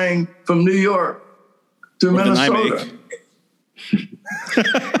flying from New York to Minnesota?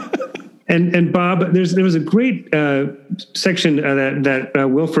 And Bob, there was a great section that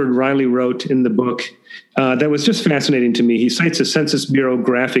Wilfred Riley wrote in the book that was just fascinating to me. He cites a Census Bureau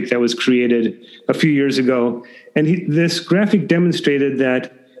graphic that was created a few years ago, and this graphic demonstrated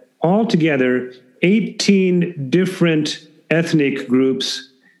that altogether 18 different ethnic groups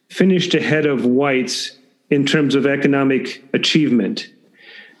finished ahead of whites in terms of economic achievement.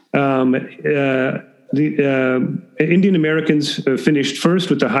 The Indian Americans finished first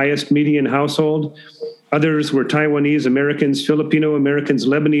with the highest median household. Others were Taiwanese Americans, Filipino Americans,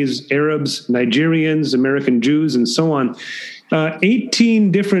 Lebanese Arabs, Nigerians, American Jews, and so on.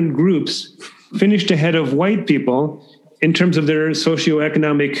 18 different groups finished ahead of white people in terms of their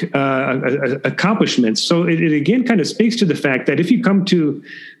socioeconomic accomplishments. So it again kind of speaks to the fact that if you come to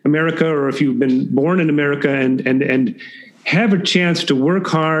America, or if you've been born in America and have a chance to work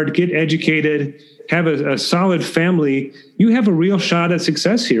hard, get educated, have a solid family, you have a real shot at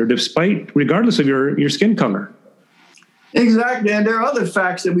success here, regardless of your skin color. Exactly. And there are other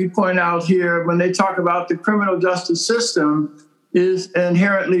facts that we point out here when they talk about the criminal justice system is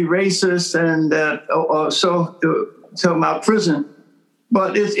inherently racist and that talking about prison.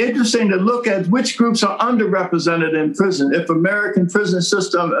 But it's interesting to look at which groups are underrepresented in prison. If American prison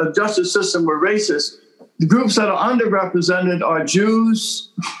system, justice system were racist, the groups that are underrepresented are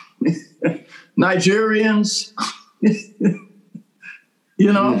Jews, Nigerians,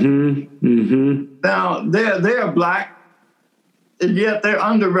 Now they are Black, and yet they're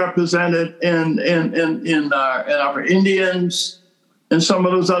underrepresented in our Indians and some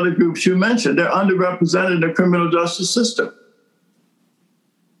of those other groups you mentioned. They're underrepresented in the criminal justice system.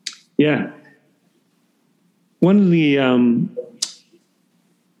 Yeah. One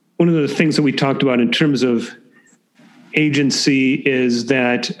of the things that we talked about in terms of agency is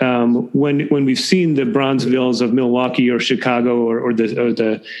that when we've seen the Bronzevilles of Milwaukee or Chicago or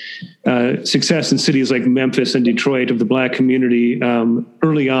the success in cities like Memphis and Detroit of the Black community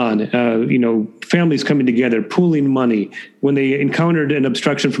early on, families coming together, pooling money. When they encountered an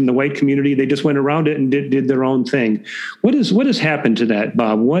obstruction from the white community, they just went around it and did their own thing. What has happened to that,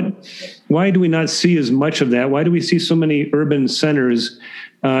 Bob? Why do we not see as much of that? Why do we see so many urban centers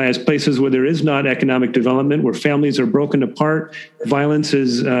as places where there is not economic development, where families are broken apart, violence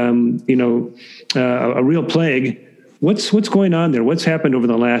is, a real plague? What's going on there? What's happened over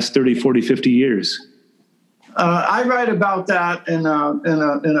the last 30, 40, 50 years? I write about that in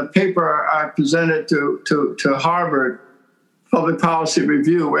a paper I presented to Harvard Public Policy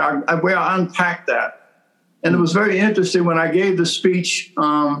Review, where I unpacked that. And it was very interesting when I gave the speech.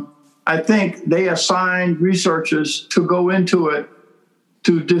 I think they assigned researchers to go into it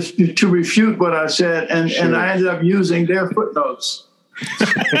to refute what I said, and I ended up using their footnotes.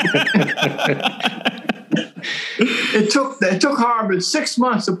 It took Harvard 6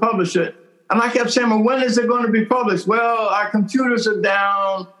 months to publish it, and I kept saying, "Well, when is it going to be published?" Well, our computers are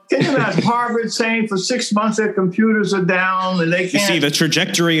down. Can you imagine Harvard saying for 6 months their computers are down and they can't? You see the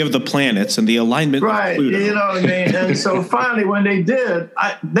trajectory of the planets and the alignment of Pluto. You know what I mean? And so finally, when they did,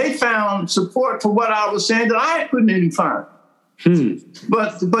 they found support for what I was saying that I couldn't even find.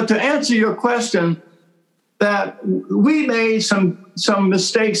 But to answer your question, that we made some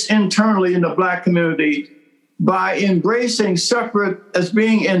mistakes internally in the Black community by embracing separate as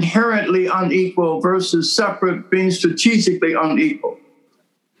being inherently unequal versus separate being strategically unequal.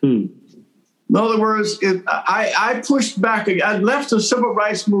 In other words, I pushed back. I left the civil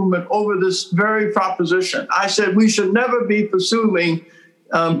rights movement over this very proposition. I said we should never be pursuing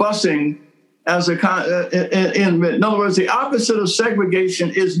busing as in other words, the opposite of segregation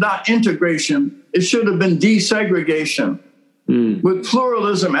is not integration. It should have been desegregation with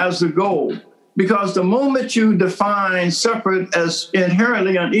pluralism as the goal. Because the moment you define separate as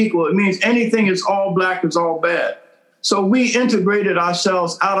inherently unequal, it means anything is all Black is all bad. So we integrated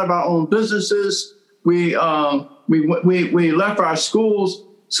ourselves out of our own businesses. We left our schools.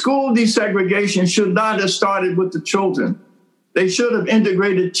 School desegregation should not have started with the children. They should have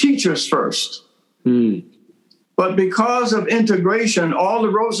integrated teachers first. But because of integration, all the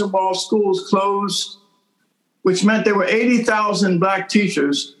Rosenwald schools closed, which meant there were 80,000 Black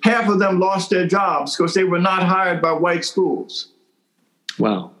teachers. Half of them lost their jobs because they were not hired by white schools.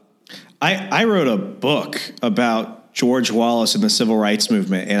 Wow. I wrote a book about George Wallace and the civil rights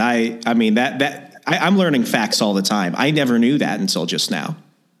movement. And I'm learning facts all the time. I never knew that until just now.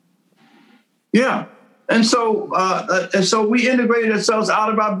 Yeah. And so we integrated ourselves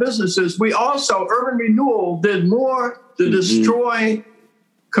out of our businesses. We also, urban renewal did more to destroy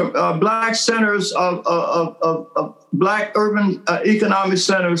Black centers of Black urban economic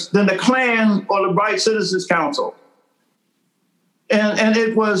centers than the Klan or the White Citizens Council. And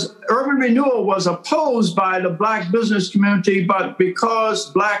it was, urban renewal was opposed by the Black business community, but because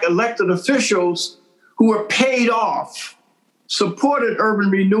Black elected officials who were paid off supported urban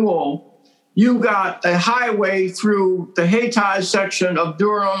renewal, you got a highway through the Hayti section of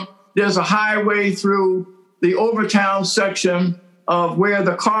Durham. There's a highway through the Overtown section of where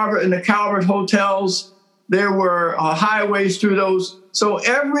the Carver and the Calvert hotels. There were highways through those. So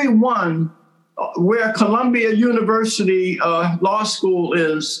everyone where Columbia University Law School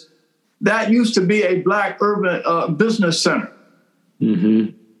is, that used to be a Black urban business center.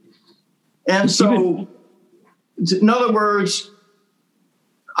 And so, in other words,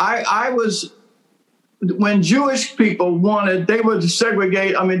 I was, when Jewish people wanted, they would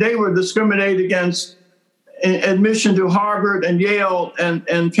segregate, they would discriminate against admission to Harvard and Yale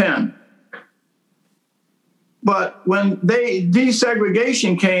and Penn. But when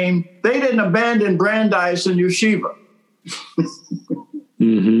desegregation came, they didn't abandon Brandeis and Yeshiva.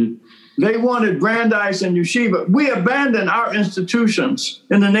 They wanted Brandeis and Yeshiva. We abandoned our institutions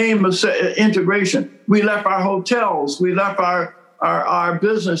in the name of integration. We left our hotels. We left our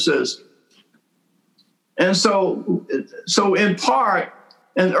businesses. And so in part,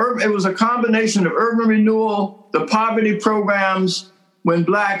 it was a combination of urban renewal, the poverty programs, when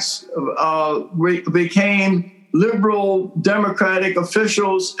Blacks became liberal democratic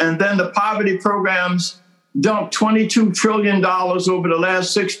officials, and then the poverty programs dumped $22 trillion over the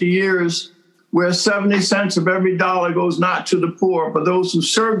last 60 years, where 70 cents of every dollar goes not to the poor, but those who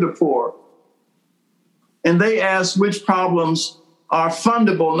serve the poor. And they asked which problems are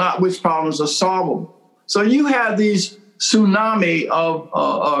fundable, not which problems are solvable. So you have these tsunami of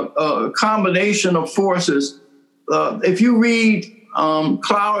a combination of forces. if you read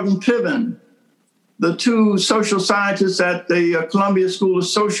Cloud and Piven, the two social scientists at the Columbia School of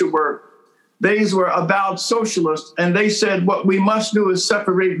Social Work, these were about socialists, and they said what we must do is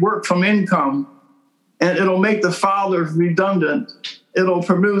separate work from income, and it'll make the fathers redundant. It'll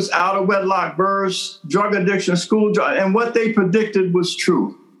produce out-of-wedlock births, drug addiction, school drug, and what they predicted was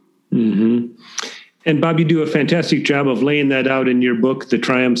true. Mm-hmm. And Bob, you do a fantastic job of laying that out in your book, The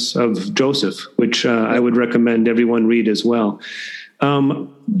Triumphs of Joseph, which I would recommend everyone read as well. I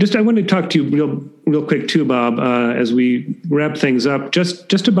want to talk to you real quick too, Bob, as we wrap things up,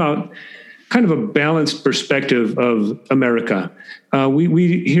 just about kind of a balanced perspective of America.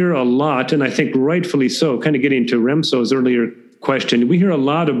 We hear a lot, and I think rightfully so, kind of getting to Remso's earlier question, we hear a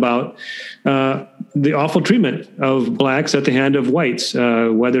lot about the awful treatment of blacks at the hand of whites,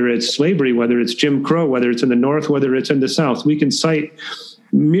 whether it's slavery, whether it's Jim Crow, whether it's in the North, whether it's in the South. We can cite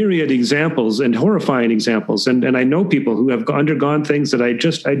myriad examples and horrifying examples. And I know people who have undergone things that I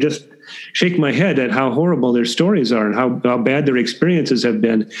just shake my head at how horrible their stories are and how bad their experiences have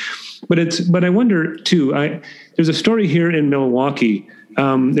been. But I wonder too, there's a story here in Milwaukee.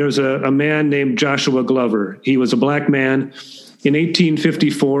 There's a man named Joshua Glover. He was a black man. In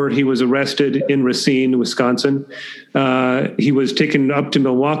 1854, he was arrested in Racine, Wisconsin. He was taken up to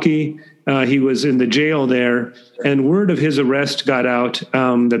Milwaukee. He was in the jail there, and word of his arrest got out,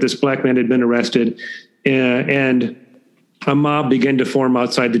 that this black man had been arrested, and a mob began to form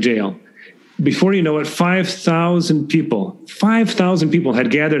outside the jail. Before you know it, 5,000 people had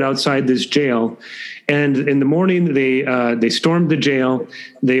gathered outside this jail. And in the morning, they stormed the jail.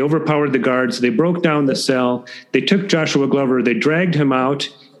 They overpowered the guards. They broke down the cell. They took Joshua Glover. They dragged him out.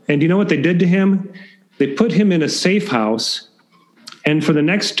 And you know what they did to him? They put him in a safe house. And for the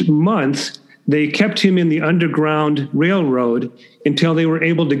next month, they kept him in the Underground Railroad until they were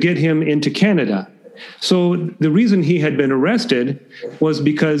able to get him into Canada. So the reason he had been arrested was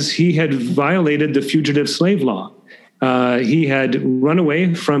because he had violated the fugitive slave law. He had run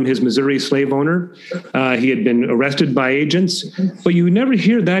away from his Missouri slave owner. He had been arrested by agents, but you never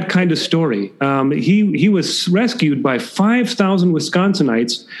hear that kind of story. He was rescued by 5,000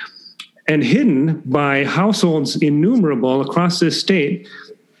 Wisconsinites and hidden by households innumerable across this state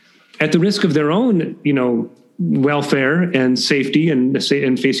at the risk of their own, welfare and safety and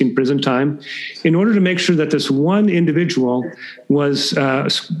facing prison time, in order to make sure that this one individual was,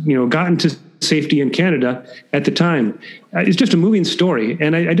 gotten to safety in Canada at the time. It's just a moving story.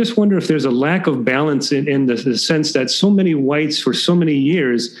 And I just wonder if there's a lack of balance in the sense that so many whites for so many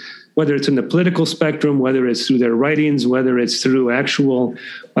years, whether it's in the political spectrum, whether it's through their writings, whether it's through actual,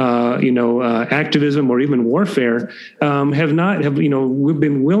 activism or even warfare, we've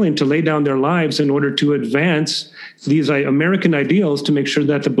been willing to lay down their lives in order to advance these American ideals to make sure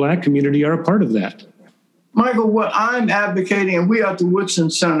that the black community are a part of that. Michael, what I'm advocating, and we at the Woodson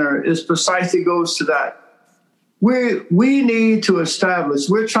Center, is precisely goes to that. We need to establish,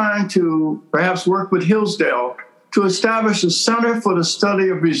 we're trying to perhaps work with Hillsdale to establish a Center for the Study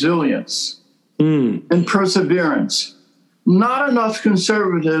of Resilience and Perseverance. Not enough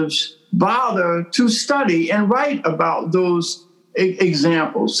conservatives bother to study and write about those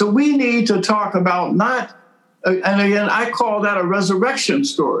examples. So we need to talk about and again, I call that a resurrection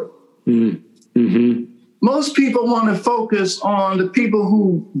story. Mm-hmm. Most people want to focus on the people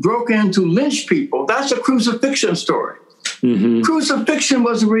who broke in to lynch people. That's a crucifixion story. Mm-hmm. Crucifixion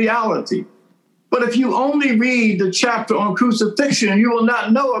was a reality. But if you only read the chapter on crucifixion, you will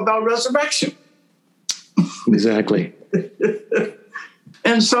not know about resurrection. Exactly.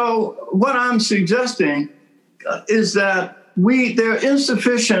 And so what I'm suggesting is that they're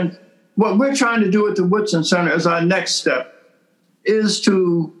insufficient. What we're trying to do at the Woodson Center as our next step is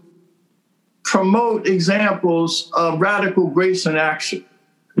to promote examples of radical grace in action.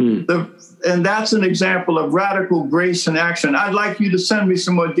 And that's an example of radical grace in action. I'd like you to send me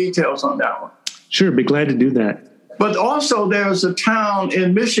some more details on that one. Sure, be glad to do that. But also there's a town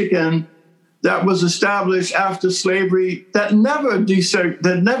in Michigan that was established after slavery that never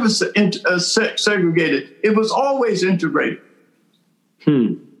segregated. It was always integrated.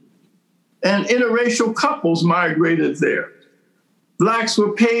 And interracial couples migrated there. Blacks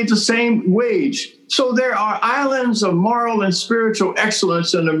were paid the same wage. So there are islands of moral and spiritual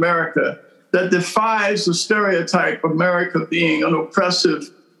excellence in America that defies the stereotype of America being an oppressive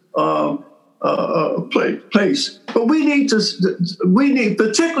place. But we need,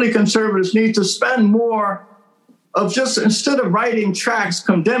 particularly conservatives, need to spend more of just, instead of writing tracts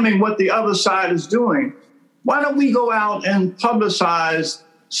condemning what the other side is doing, why don't we go out and publicize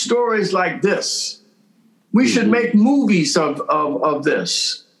stories like this? We should make movies of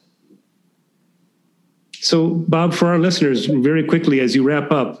this. So, Bob, for our listeners, very quickly as you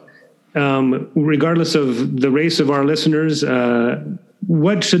wrap up, regardless of the race of our listeners,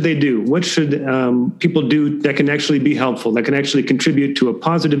 what should they do? What should people do that can actually be helpful, that can actually contribute to a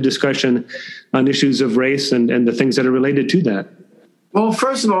positive discussion on issues of race and the things that are related to that? Well,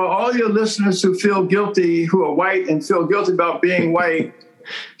 first of all your listeners who feel guilty, who are white and feel guilty about being white,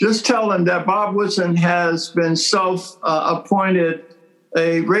 just tell them that Bob Woodson has been self-appointed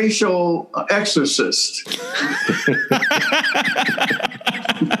a racial exorcist.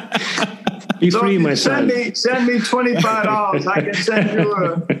 Be free, my son. Send me $25. I can send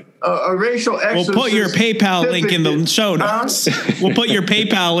you a racial exorcist. We'll put your PayPal link in the show notes. We'll put your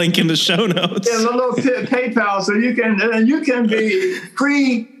PayPal link in the show notes. Yeah, a little PayPal, so you can be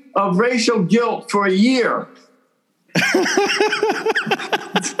free of racial guilt for a year.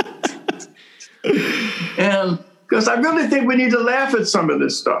 And because I really think we need to laugh at some of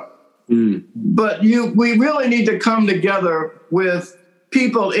this stuff. But we really need to come together with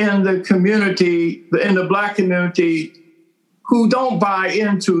people in the community, in the Black community, who don't buy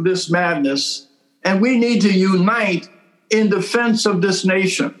into this madness. And we need to unite in defense of this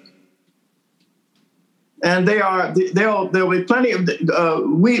nation. And there'll be plenty of,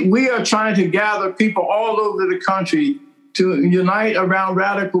 we are trying to gather people all over the country to unite around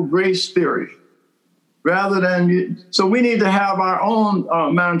radical grace theory. So we need to have our own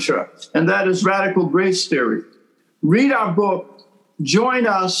mantra, and that is radical grace theory. Read our book, join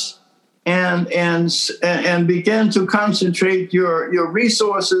us, and begin to concentrate your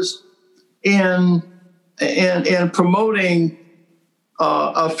resources in promoting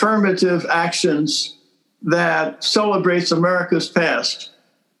affirmative actions that celebrates America's past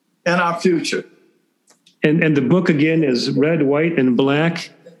and our future. And the book again is Red, White, and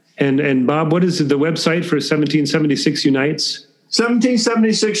Black. And Bob, what is the website for 1776 Unites?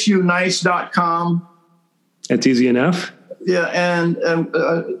 1776unites.com. That's easy enough. Yeah, and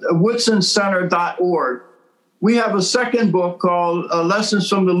WoodsonCenter.org. We have a second book called Lessons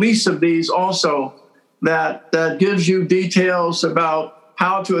from the Least of These also that gives you details about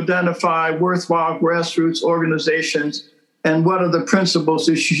how to identify worthwhile grassroots organizations and what are the principles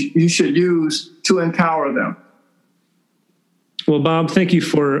you should use to empower them. Well, Bob, thank you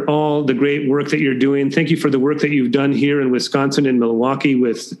for all the great work that you're doing. Thank you for the work that you've done here in Wisconsin and Milwaukee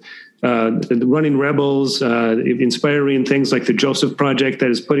with the Running Rebels, inspiring things like the Joseph Project that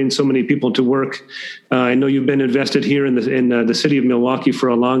is putting so many people to work. I know you've been invested here in the city of Milwaukee for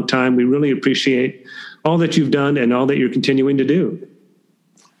a long time. We really appreciate all that you've done and all that you're continuing to do.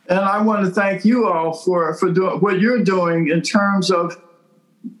 And I want to thank you all for doing what you're doing in terms of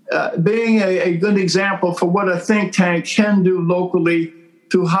being a good example for what a think tank can do locally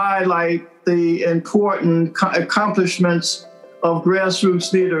to highlight the important accomplishments of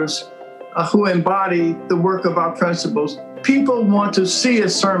grassroots leaders who embody the work of our principles. People want to see a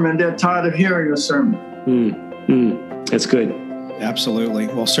sermon. They're tired of hearing a sermon. That's good. Absolutely.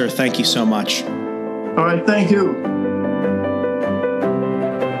 Well, sir, thank you so much. All right. Thank you.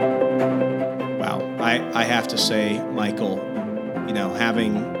 Wow. I have to say, Michael,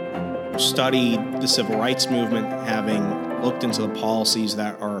 having studied the civil rights movement, having looked into the policies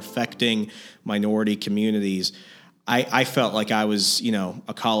that are affecting minority communities, I felt like I was,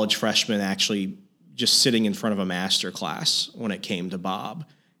 a college freshman actually just sitting in front of a master class when it came to Bob.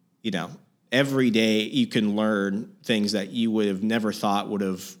 Every day you can learn things that you would have never thought would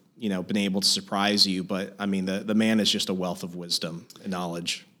have, been able to surprise you. But I mean, the man is just a wealth of wisdom and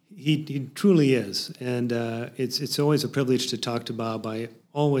knowledge. He truly is. And it's always a privilege to talk to Bob. I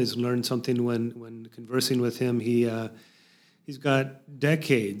always learn something when conversing with him. He's got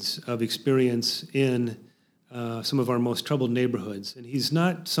decades of experience in some of our most troubled neighborhoods. And he's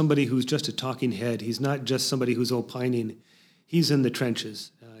not somebody who's just a talking head. He's not just somebody who's opining. He's in the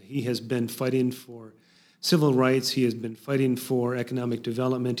trenches. He has been fighting for civil rights. He has been fighting for economic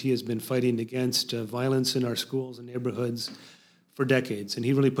development. He has been fighting against violence in our schools and neighborhoods for decades. And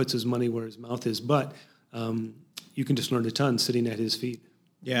he really puts his money where his mouth is. But you can just learn a ton sitting at his feet.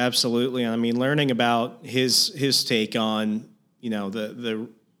 Yeah, absolutely. I mean, learning about his take on, the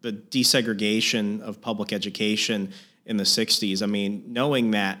desegregation of public education in the 60s. I mean,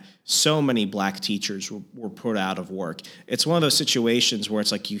 knowing that so many black teachers were put out of work. It's one of those situations where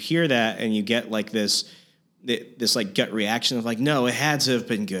it's like you hear that and you get like this like gut reaction of like, no, it had to have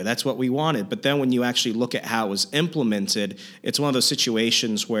been good. That's what we wanted. But then when you actually look at how it was implemented, it's one of those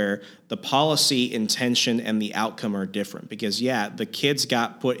situations where the policy intention and the outcome are different because, yeah, the kids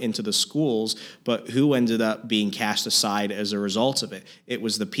got put into the schools, but who ended up being cast aside as a result of it? It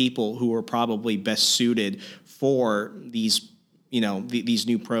was the people who were probably best suited for these these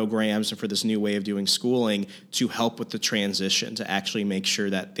new programs and for this new way of doing schooling to help with the transition, to actually make sure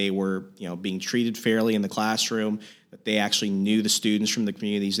that they were, being treated fairly in the classroom, that they actually knew the students from the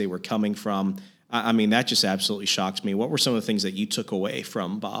communities they were coming from. I mean, that just absolutely shocks me. What were some of the things that you took away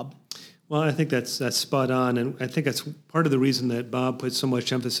from Bob? Well, I think that's spot on, and I think that's part of the reason that Bob put so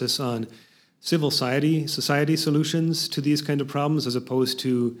much emphasis on civil society solutions to these kind of problems, as opposed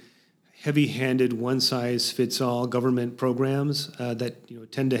to heavy-handed, one-size-fits-all government programs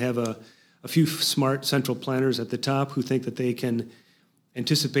that tend to have a few smart central planners at the top who think that they can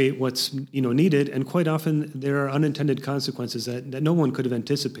anticipate what's needed, and quite often there are unintended consequences that no one could have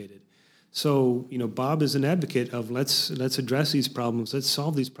anticipated. So Bob is an advocate of let's address these problems, let's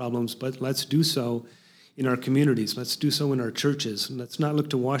solve these problems, but let's do so in our communities, let's do so in our churches, and let's not look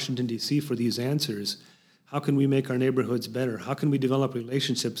to Washington, D.C. for these answers. How can we make our neighborhoods better? How can we develop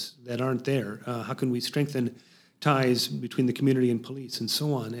relationships that aren't there? How can we strengthen ties between the community and police and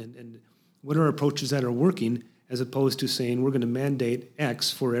so on? And what are approaches that are working, as opposed to saying we're going to mandate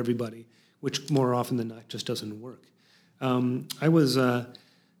X for everybody, which more often than not just doesn't work. I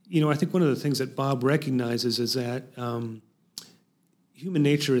think one of the things that Bob recognizes is that human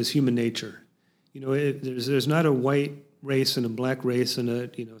nature is human nature. There's not a white race and a black race and a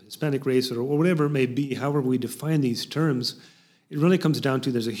Hispanic race or whatever it may be. However we define these terms, it really comes down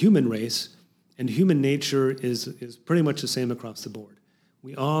to there's a human race, and human nature is pretty much the same across the board.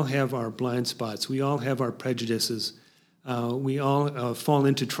 We all have our blind spots. We all have our prejudices. We all fall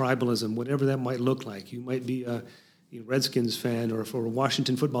into tribalism, whatever that might look like. You might be a Redskins fan or a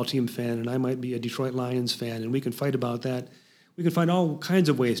Washington football team fan, and I might be a Detroit Lions fan, and we can fight about that. We can find all kinds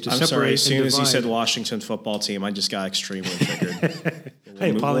of ways to separate and divide. I'm sorry, as soon as you said Washington football team, I just got extremely triggered. I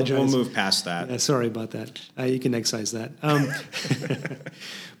apologize. We'll move past that. Yeah, sorry about that. You can excise that.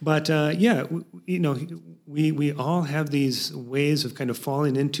 But we all have these ways of kind of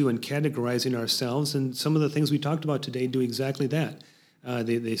falling into and categorizing ourselves, and some of the things we talked about today do exactly that.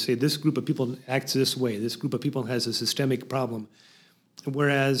 They say this group of people acts this way. This group of people has a systemic problem.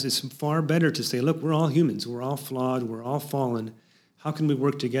 Whereas it's far better to say, look, we're all humans. We're all flawed. We're all fallen. How can we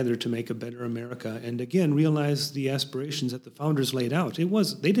work together to make a better America? And again, realize the aspirations that the founders laid out.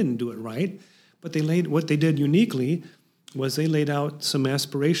 They didn't do it right, but what they did uniquely was they laid out some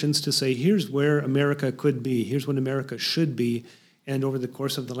aspirations to say, here's where America could be. Here's what America should be. And over the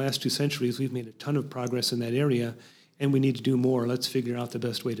course of the last 2 centuries, we've made a ton of progress in that area, and we need to do more. Let's figure out the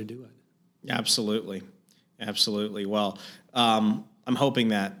best way to do it. Absolutely. Well, I'm hoping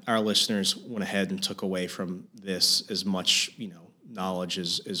that our listeners went ahead and took away from this as much, knowledge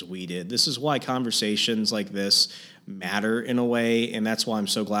as we did. This is why conversations like this matter in a way, and that's why I'm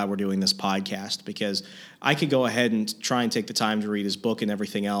so glad we're doing this podcast, because I could go ahead and try and take the time to read his book and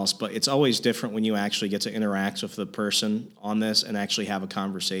everything else, but it's always different when you actually get to interact with the person on this and actually have a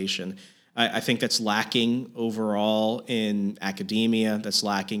conversation. I think that's lacking overall in academia, that's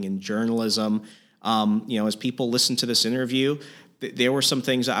lacking in journalism. As people listen to this interview, there were some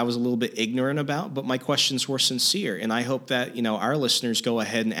things that I was a little bit ignorant about, but my questions were sincere. And I hope that, our listeners go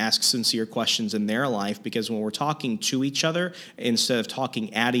ahead and ask sincere questions in their life, because when we're talking to each other instead of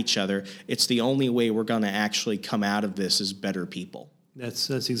talking at each other, it's the only way we're going to actually come out of this as better people. That's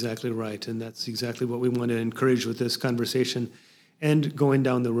exactly right. And that's exactly what we want to encourage with this conversation and going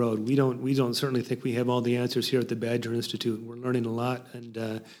down the road. We don't certainly think we have all the answers here at the Badger Institute. We're learning a lot,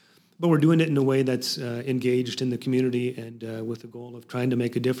 but we're doing it in a way that's engaged in the community and with the goal of trying to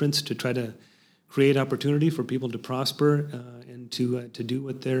make a difference, to try to create opportunity for people to prosper and to do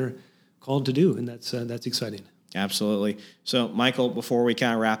what they're called to do, and that's exciting. Absolutely. So, Michael, before we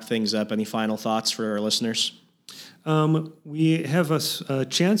kind of wrap things up, any final thoughts for our listeners? We have a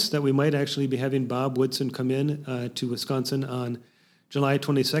chance that we might actually be having Bob Woodson come in to Wisconsin on July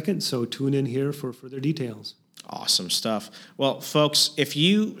 22nd, so tune in here for further details. Awesome stuff. Well, folks, if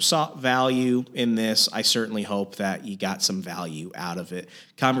you saw value in this, I certainly hope that you got some value out of it.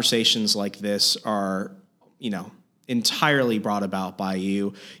 Conversations like this are, entirely brought about by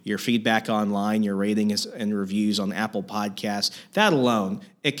you, your feedback online, your ratings and reviews on Apple Podcasts. That alone,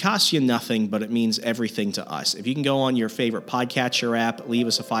 it costs you nothing, but it means everything to us. If you can go on your favorite podcatcher app, leave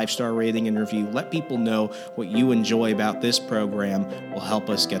us a 5-star rating and review, let people know what you enjoy about this program, will help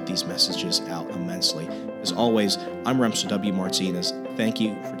us get these messages out immensely. As always, I'm Remso W. Martinez. Thank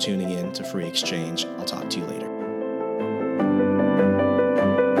you for tuning in to Free Exchange. I'll talk to you later.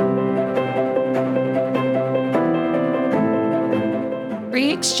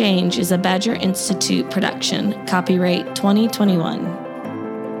 Free Exchange is a Badger Institute production. Copyright 2021.